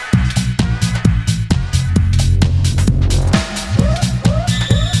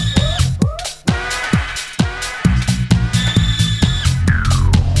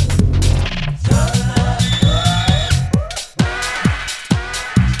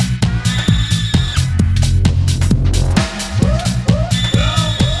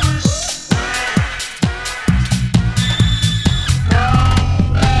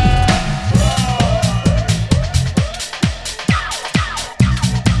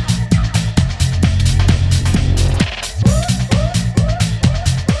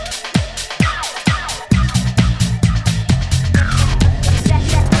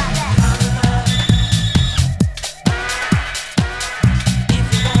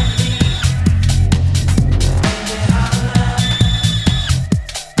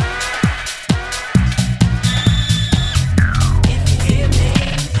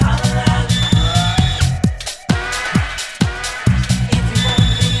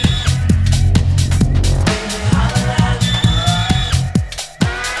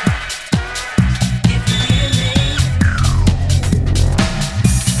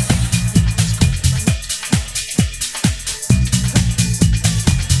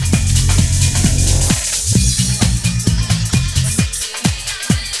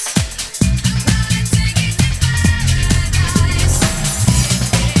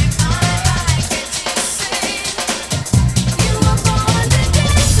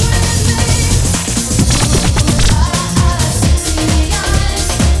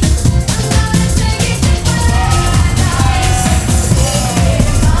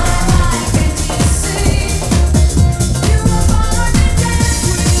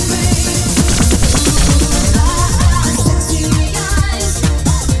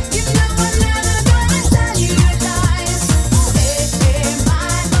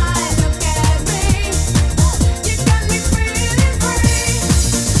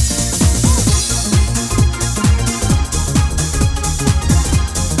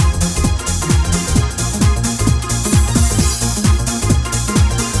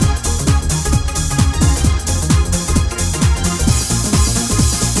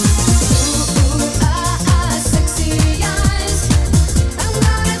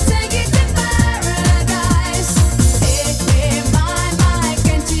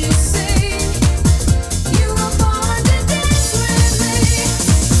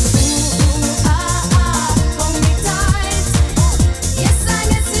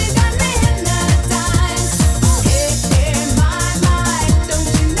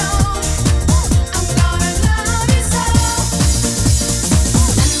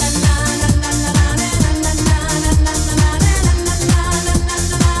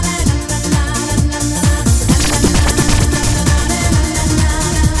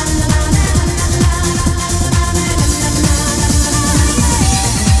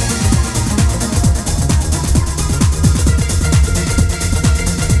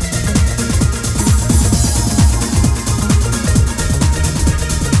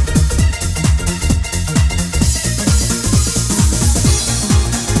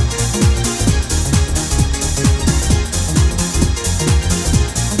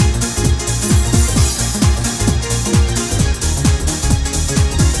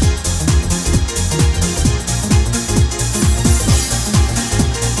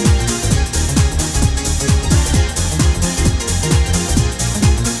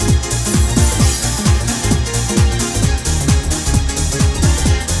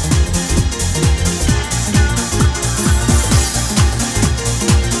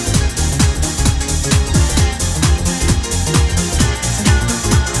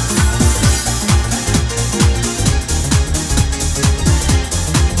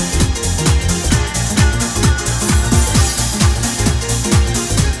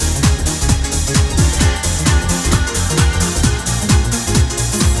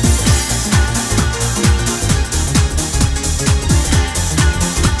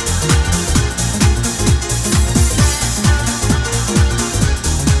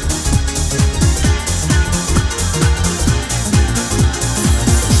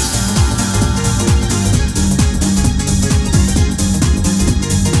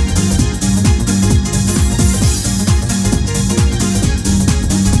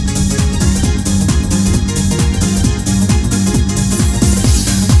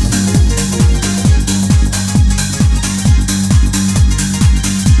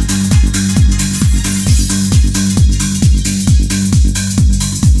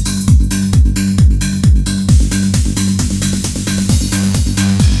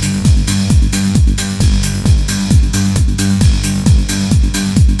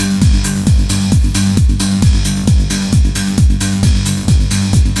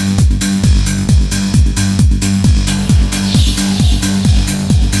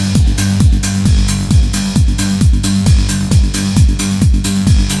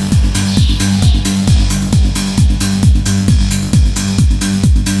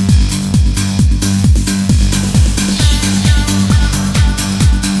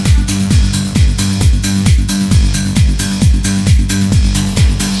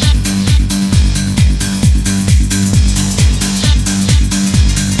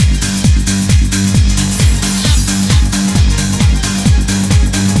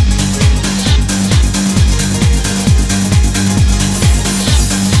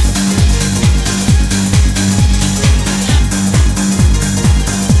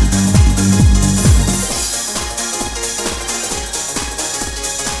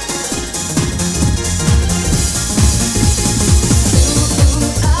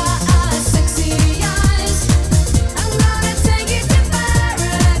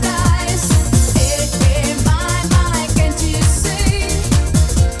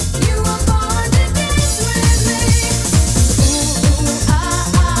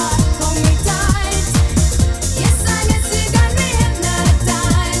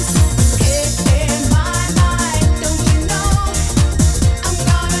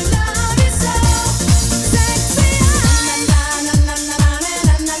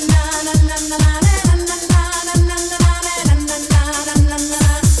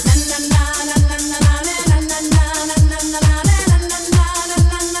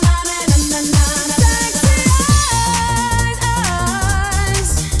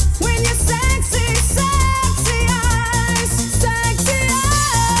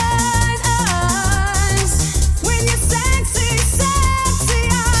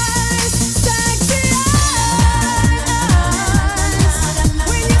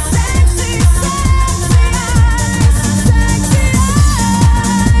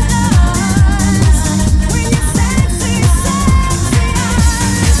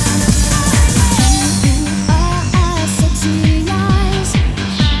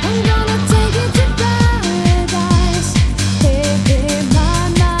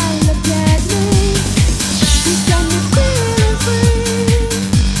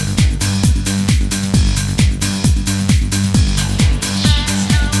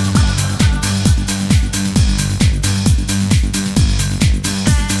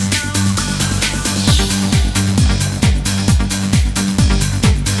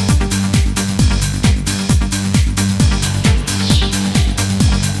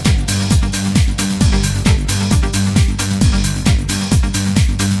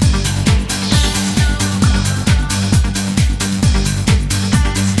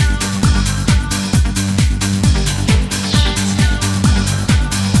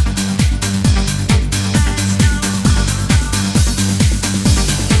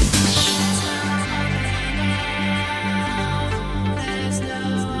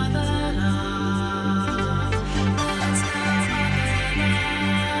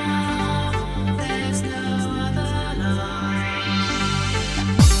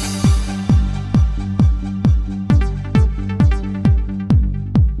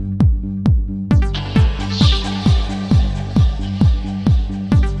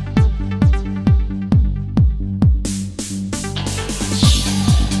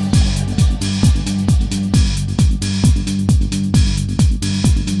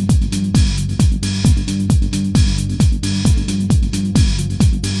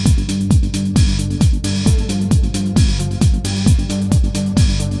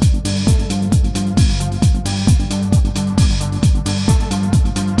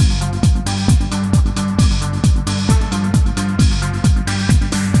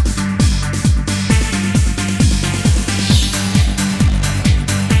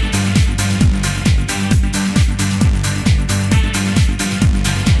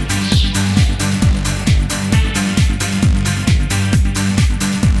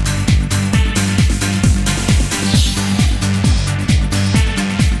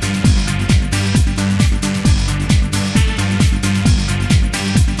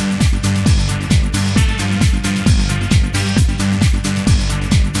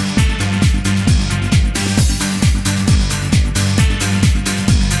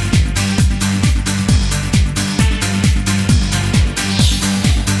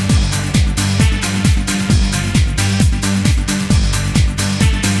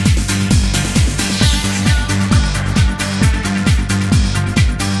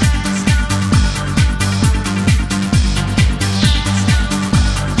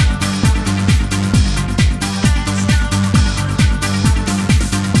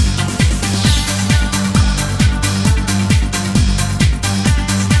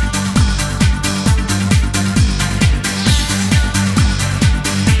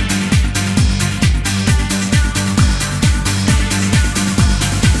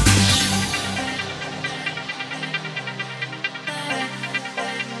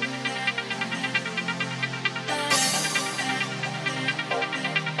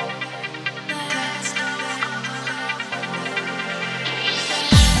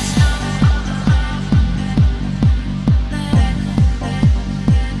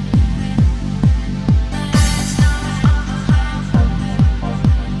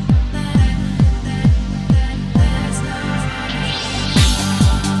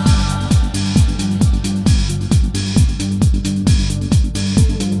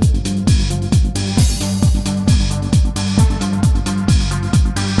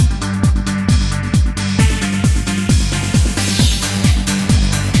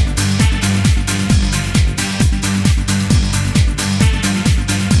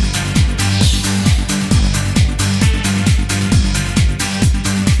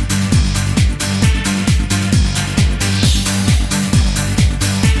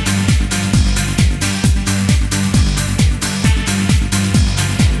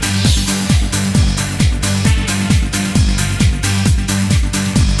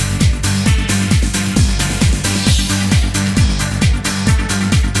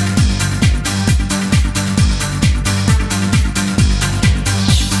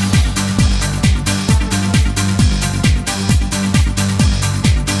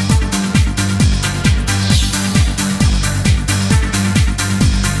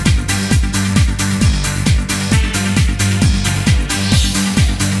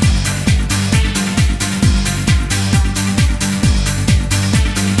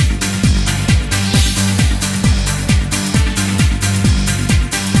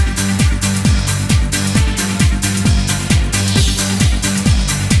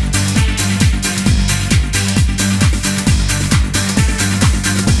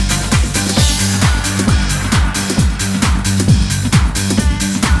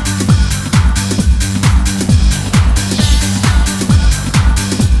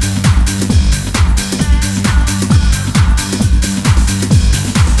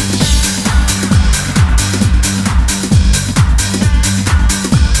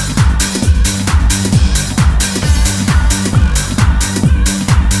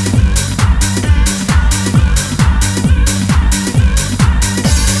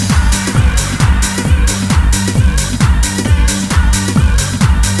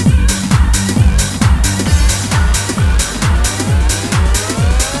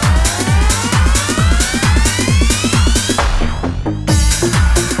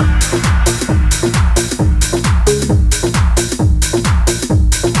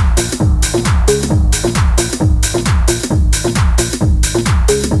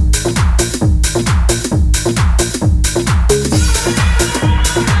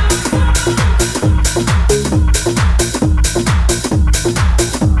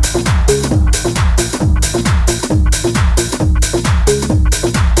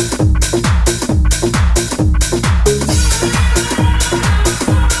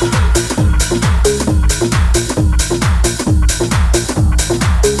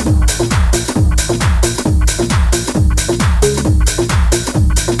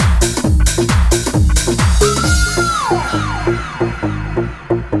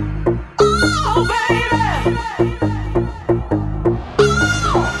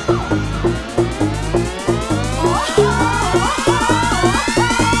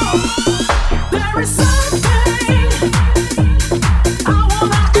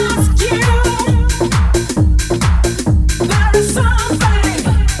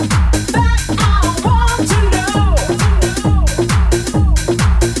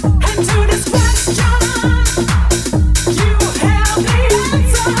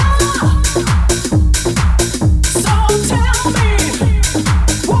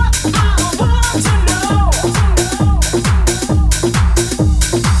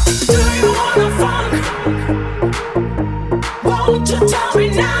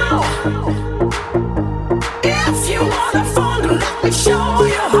 show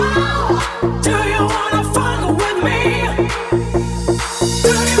you how. Do you wanna funk with me?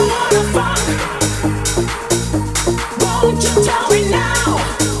 Do you wanna funk? Won't you tell me now?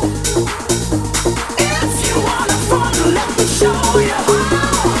 If you wanna funk, let me show you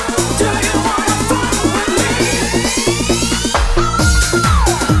how. Do you wanna funk with me?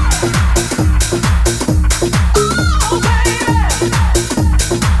 Oh, baby.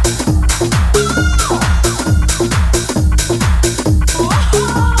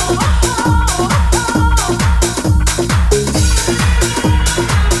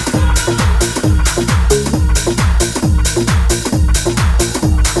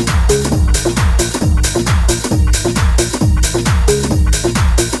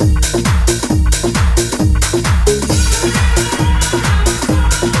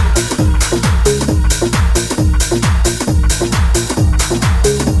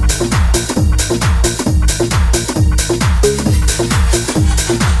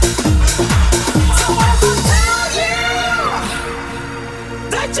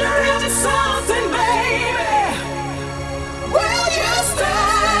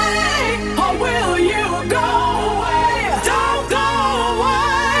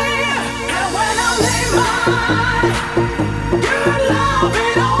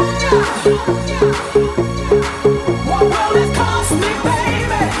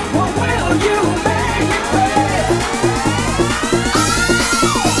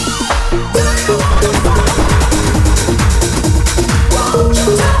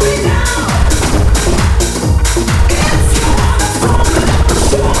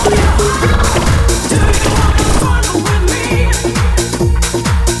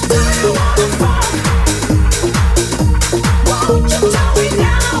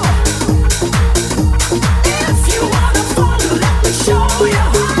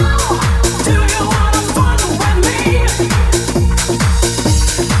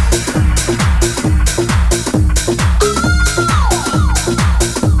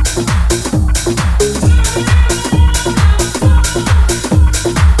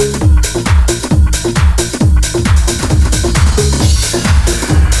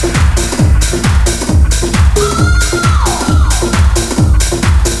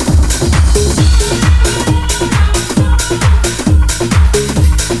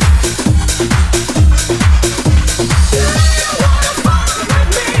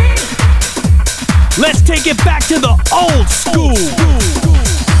 Let's take it back to the old school.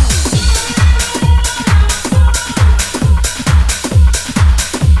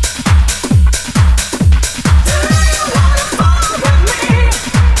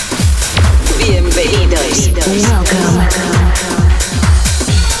 Bienvenidos. Welcome.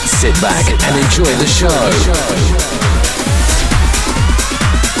 Sit back and enjoy the show.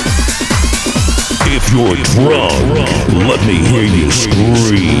 If you're drunk, let me hear you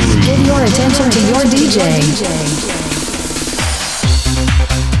scream. Give your attention to your DJ.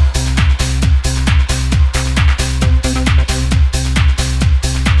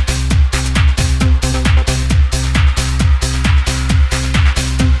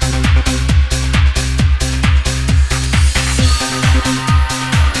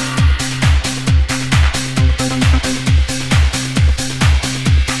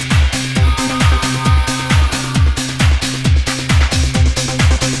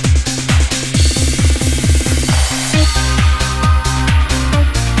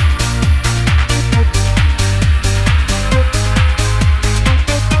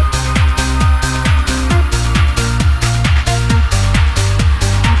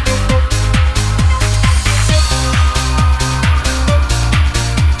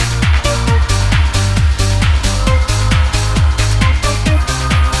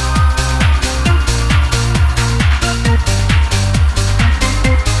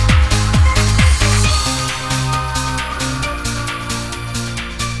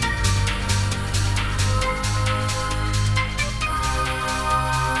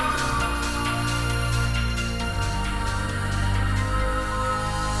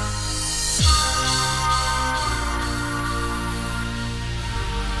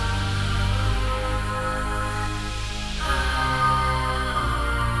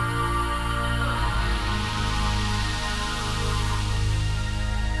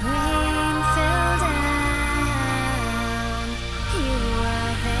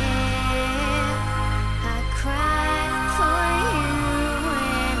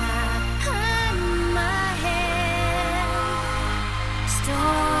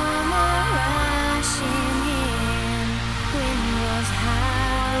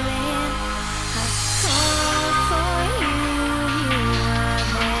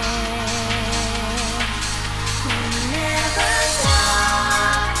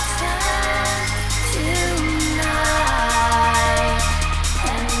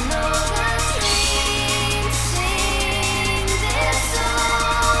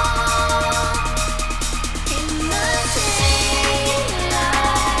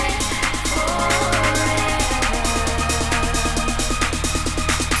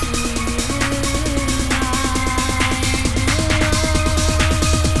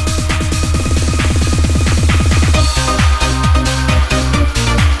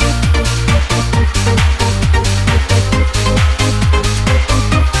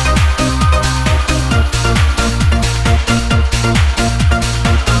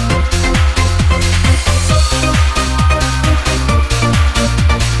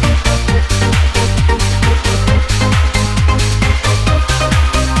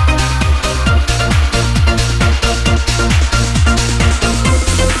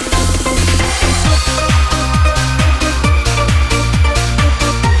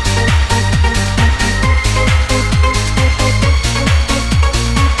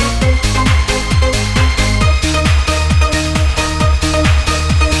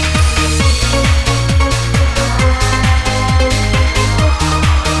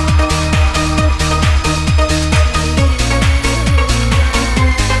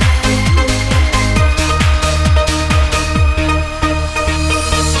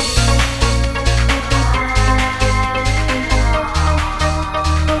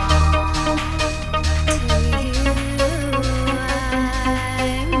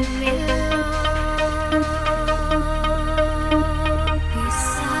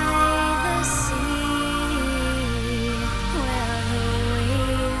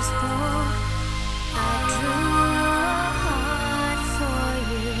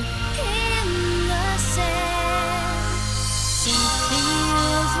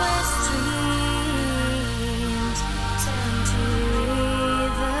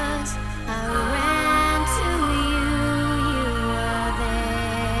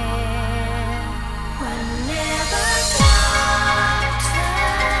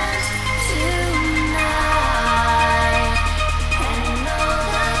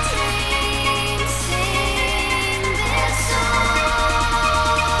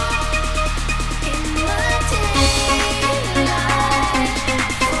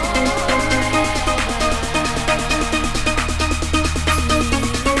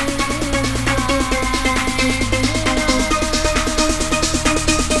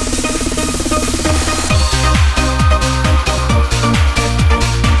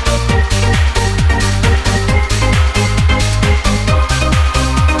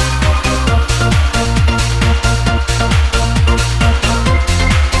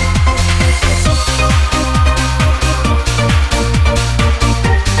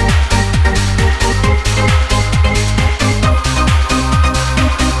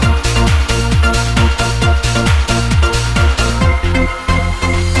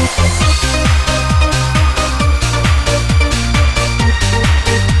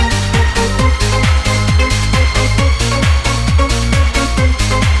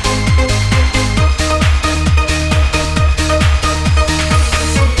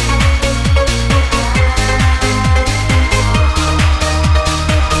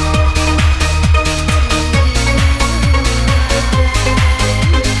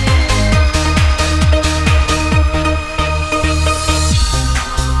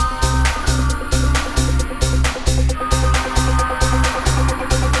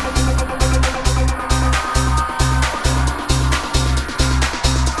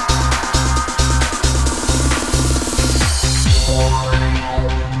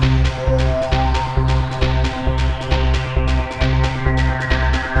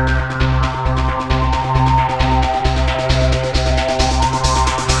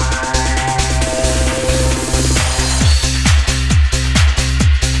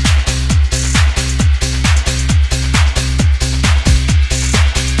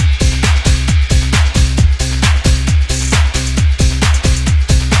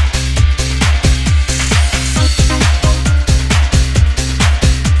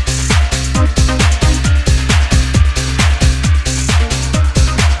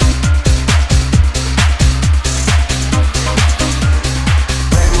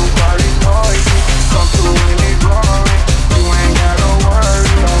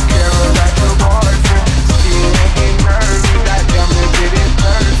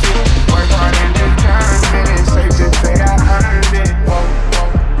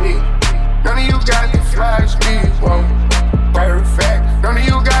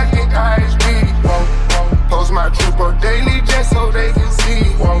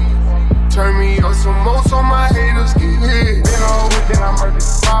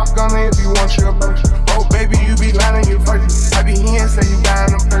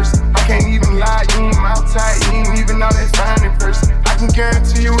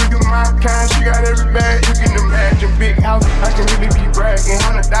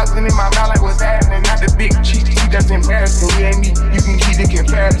 busting in my mouth like what's happening. Not the big cheat, that's embarrassing. You ain't me, you can keep the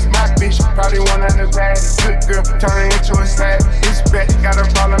comparison. My bitch probably one of the baddest. Good girl, turning into a sad. This bet got a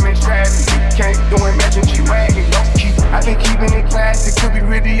problem in traffic. Can't do it, matching G-Wagon. Low key, I been keeping it classy. Could be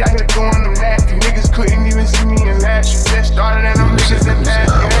really out here doing them nasty. Niggas couldn't even see me in last year. Just started and I'm niggas in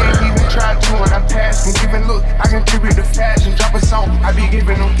last year. I ain't even tried to and I'm passing. Giving look, I contribute to fashion. Drop a song, I be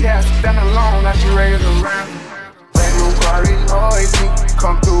giving them cash. Stand alone, I should raise around. Brand new car is noisy.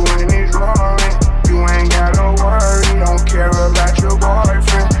 Come through when it's roaring. You ain't gotta worry, don't care about your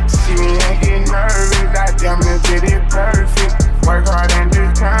boyfriend. See me ain't get nervous, I damn near did it perfect. Work hard and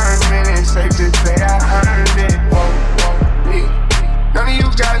determined, it's safe to say I earned it. Whoa, whoa, yeah. None of you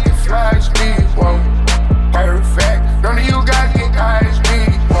guys can fly speed, whoa. Perfect, none of you guys get high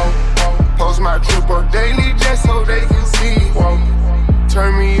speed, whoa, whoa. Post my trip up daily just so they can see, whoa.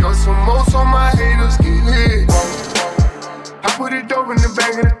 Turn me up some more so my haters get hit, whoa. I put it dope in the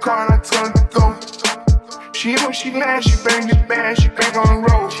back of the car and I told her to go. She when she lands, she bang the band, she back on the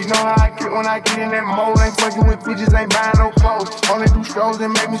road. She know how I get when I get in that mode. Ain't fucking with bitches, ain't buying no clothes. Only do shows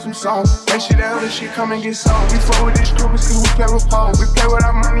and make me some songs. Make sure that other shit come and get sold. We flow with these troopers cause we play with pole. We play with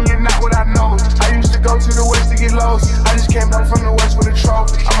our money and not with our nose. I used to go to the west to get lost. I just came back from the west with a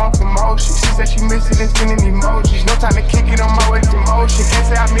trophy. I'm on promotion. She said she missed it and sending emojis. No time to kick it on my way from motion. Can't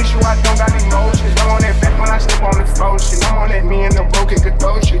say I miss you, I don't got emotions. I'm on that back when I step on the flow shit. I'm on that me and the broken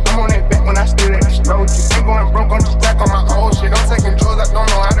Kadoshi. I'm on that back when I still at the slow shit. Going broke, I'm just back on my old shit. I'm taking drugs, I don't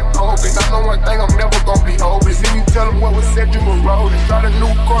know how to cope it. I know one thing, I'm never gonna be hopeless. If you tell them what was said, you were rolling. Start a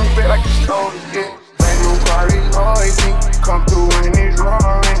new Corvette like you stole it, yeah. Brand new car is noisy. Come through when it's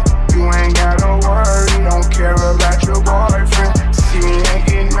roaring. You ain't gotta worry, don't care about your boyfriend. See me ain't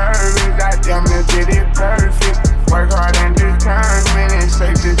get nervous, I damn near did it perfect. Work hard and determined, it's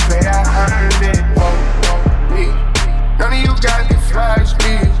safe to say I earned it. Whoa, whoa, yeah. None of you guys can fly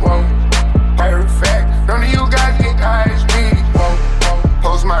speed, whoa. Perfect. None of you guys get high speed. Whoa, whoa.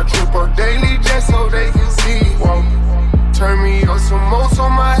 Post my trip up daily just so they can see. Whoa. Turn me up some more so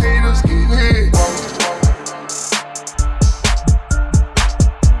my haters get hit. Whoa.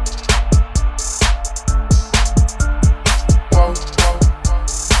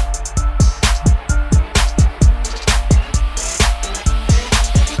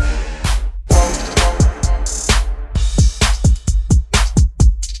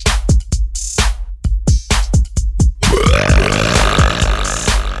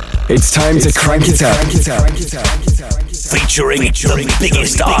 It's time to crank it up. Featuring the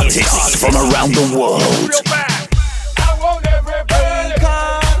biggest artists from around the world. I want everybody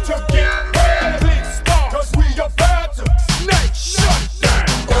to get ready, cause we about to snake shut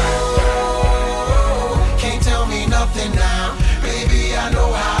down. Oh, can't tell me nothing now. Baby, I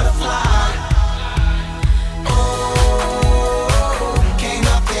know how to fly. Oh, can't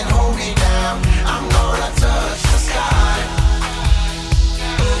nothing hold me down. I'm gonna touch the sky.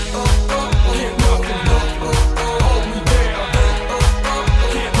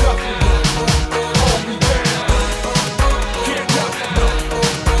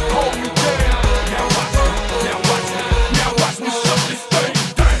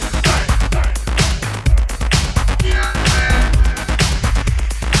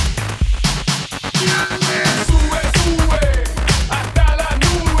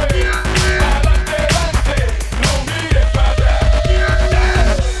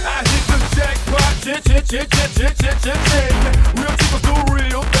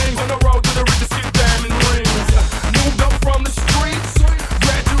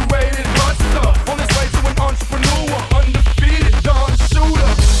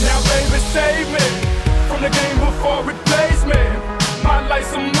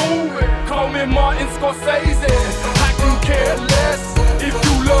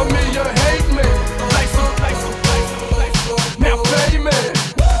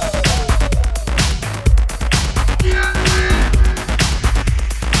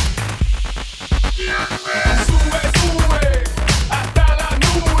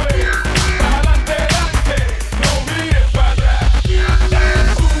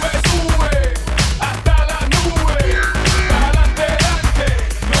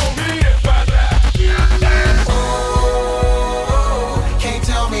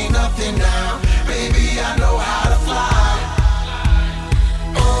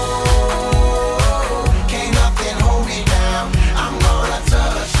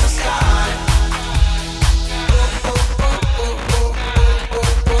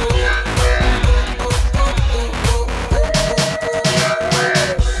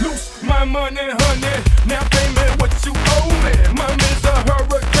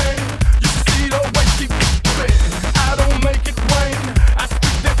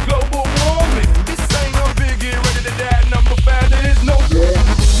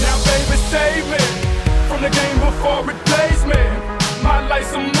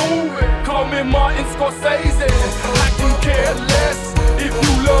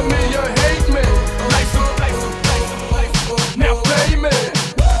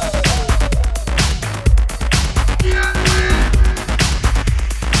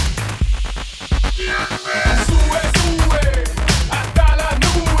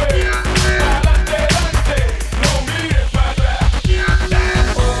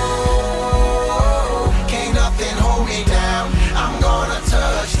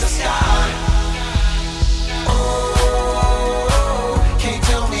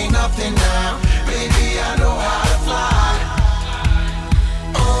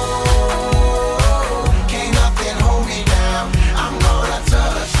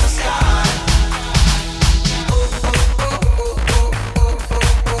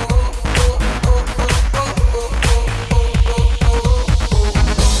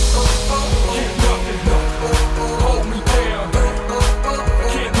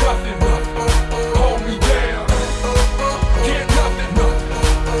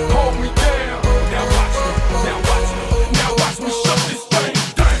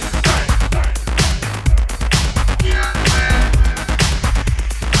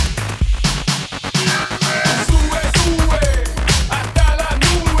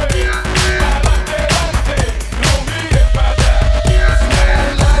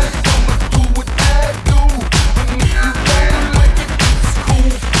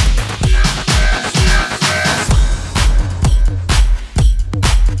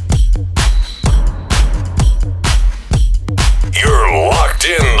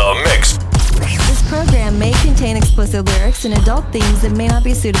 inappropriate lyrics and adult themes that may not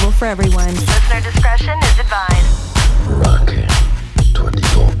be suitable for everyone. Listener discretion is advised. Rocking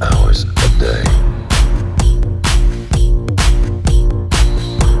 24 hours a day.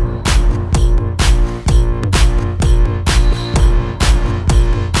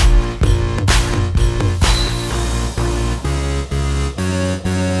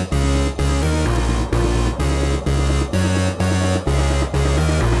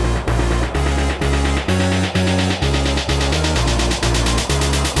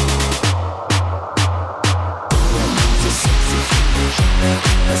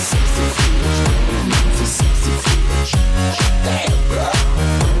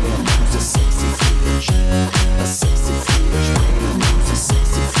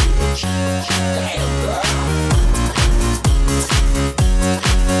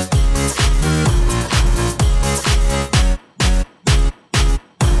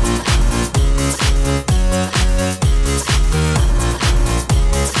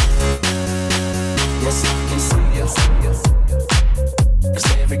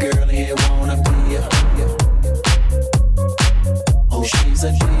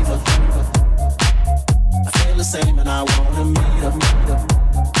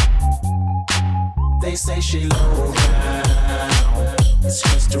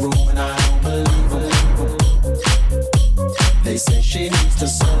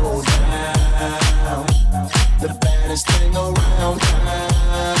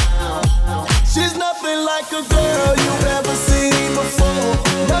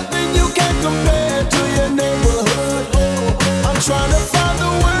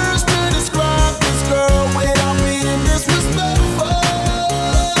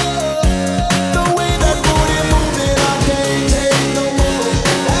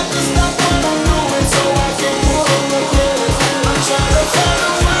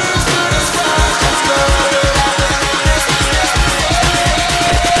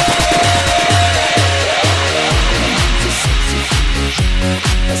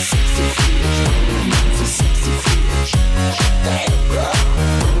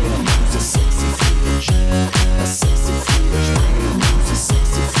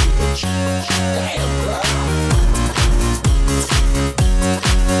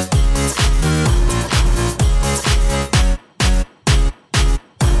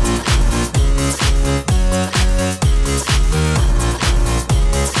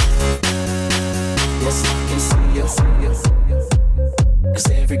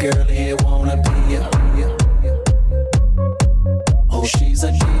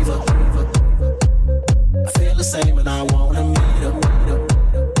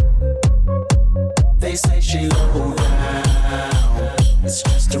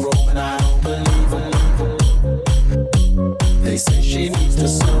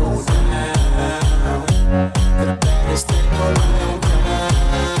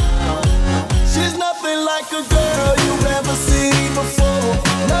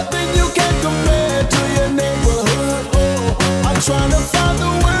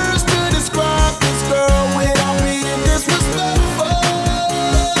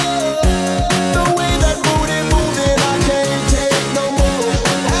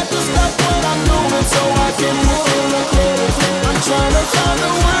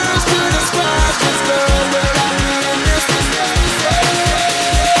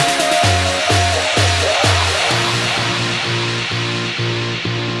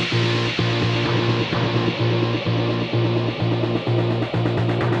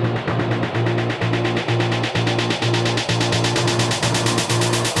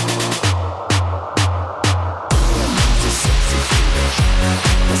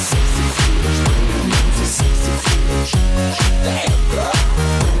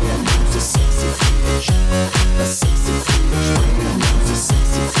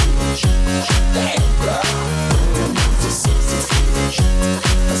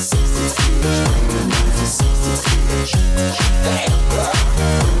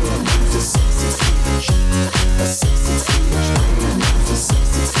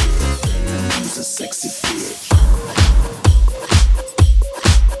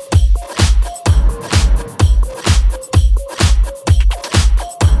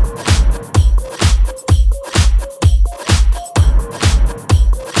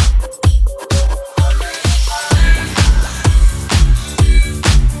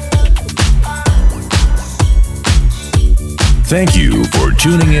 Thank you for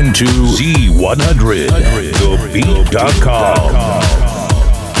tuning in to Z100TheBeat.com.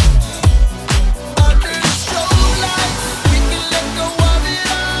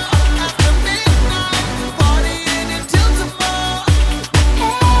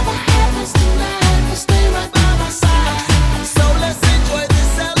 Stay right by my side.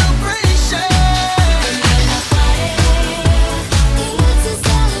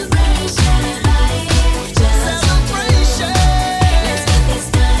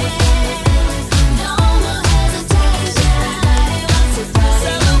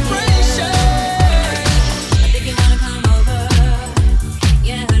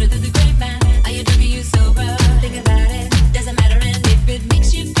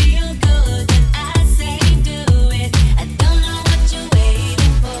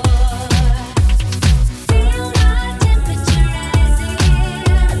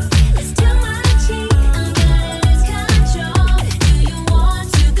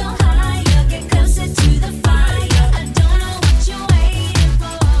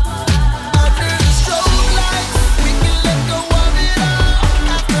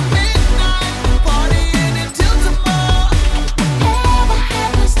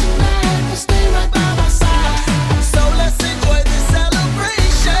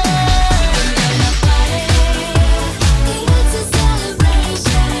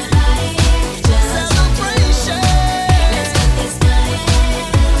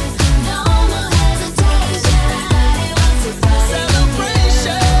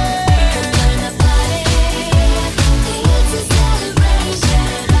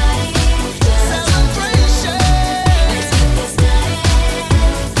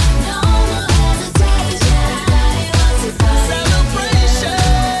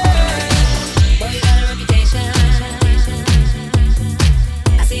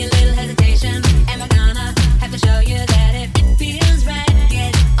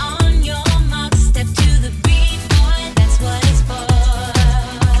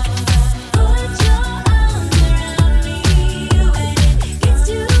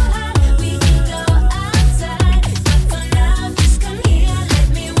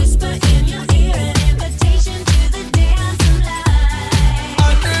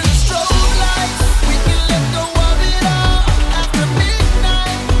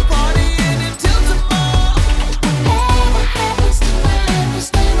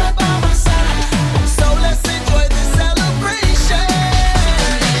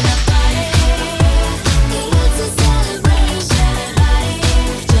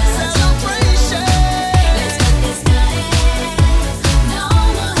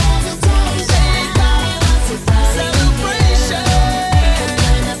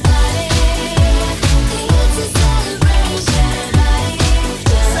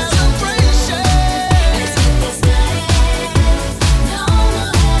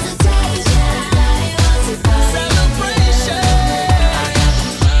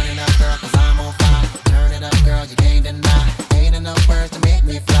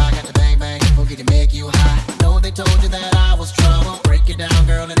 could it make you high? Know they told you that I was trouble. Break it down,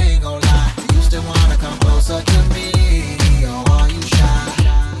 girl, it ain't gon' lie. Do you still wanna come closer to me? Or are you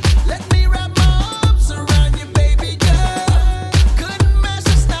shy? Let me wrap my arms around you, baby girl. Couldn't match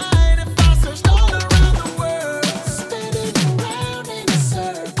this night if I searched all around the world. Spinning around in a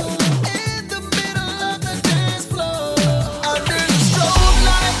circle in the middle of the dance floor. Under the strobe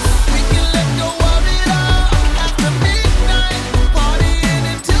lights, we can let go of it all. After midnight, partying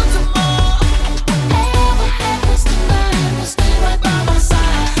until tomorrow. Whatever happens tonight, will stay right by my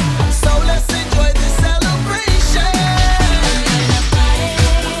side. So let's enjoy this celebration.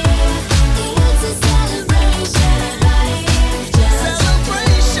 It's a celebration.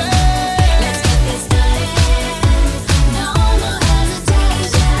 Celebration. Let's get this started. No more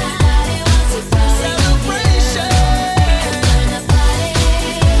hesitation. It's a celebration.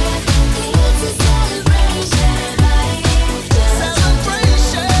 It's a celebration.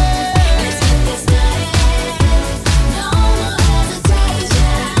 Celebration. Let's get this started. No more hesitation.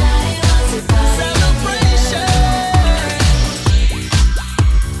 Celebration.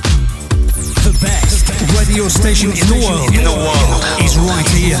 The best radio station in the world is right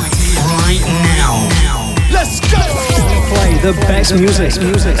here, right now. Let's go! We play the best music,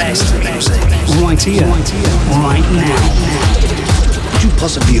 right here, right now. Could you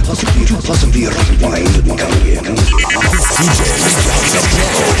possibly rewind and come again?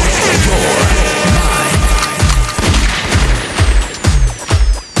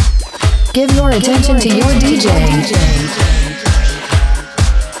 Give your attention to your DJ.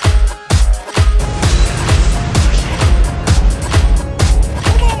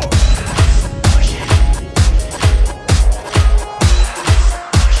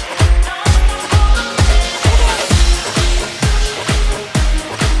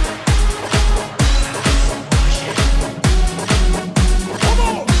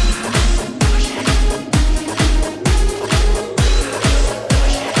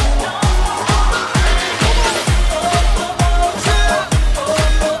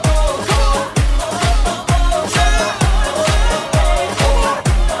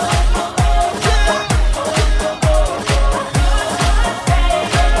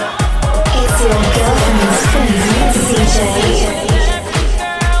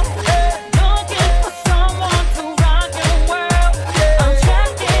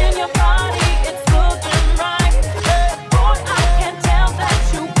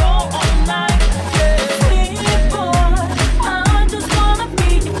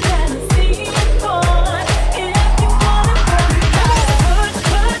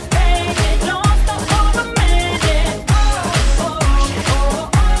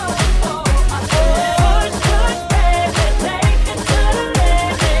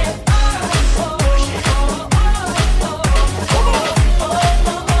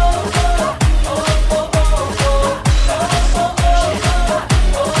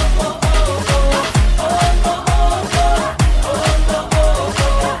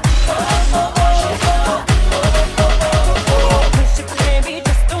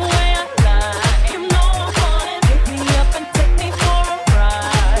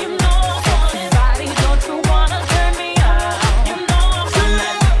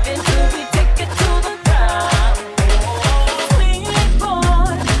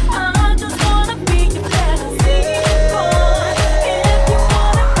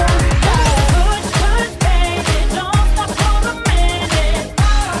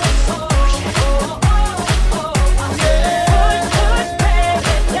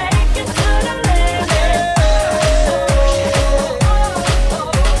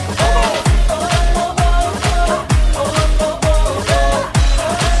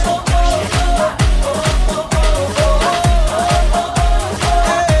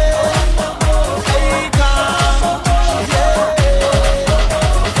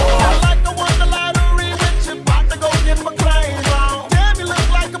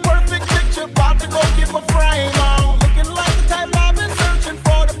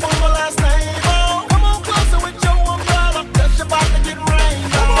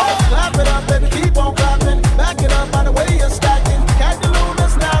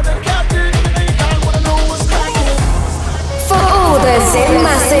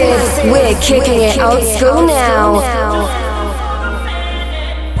 We're kicking it old school now.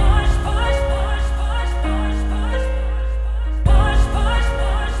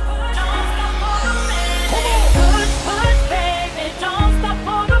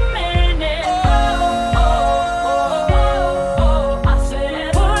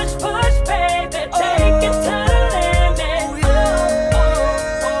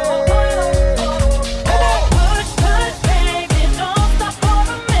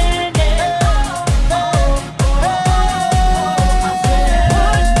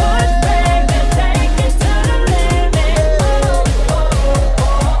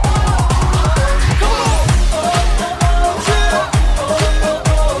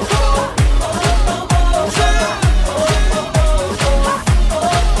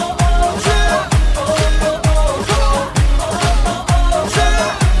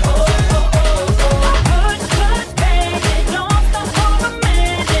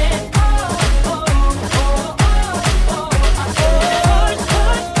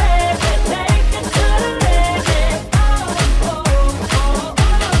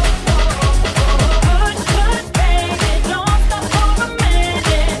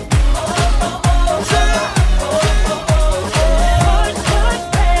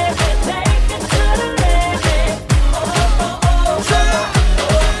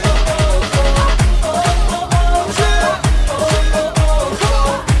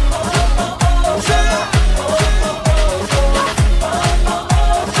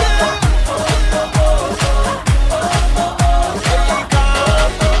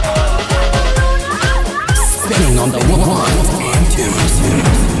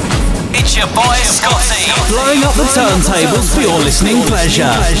 It's your boy Scotty, blowing up the turntables for your listening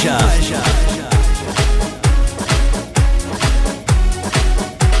pleasure.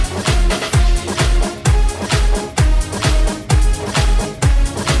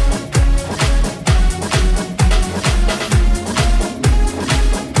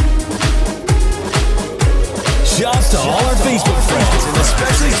 Shouts to all our Facebook friends and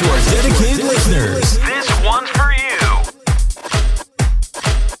especially to our dedicated listeners. This one's for you.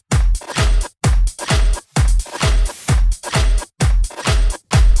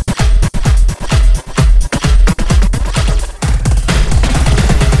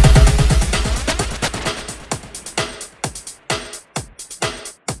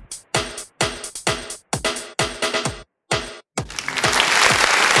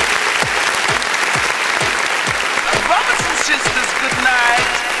 Brothers and sisters, good night.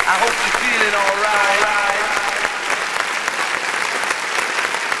 I hope you're feeling alright.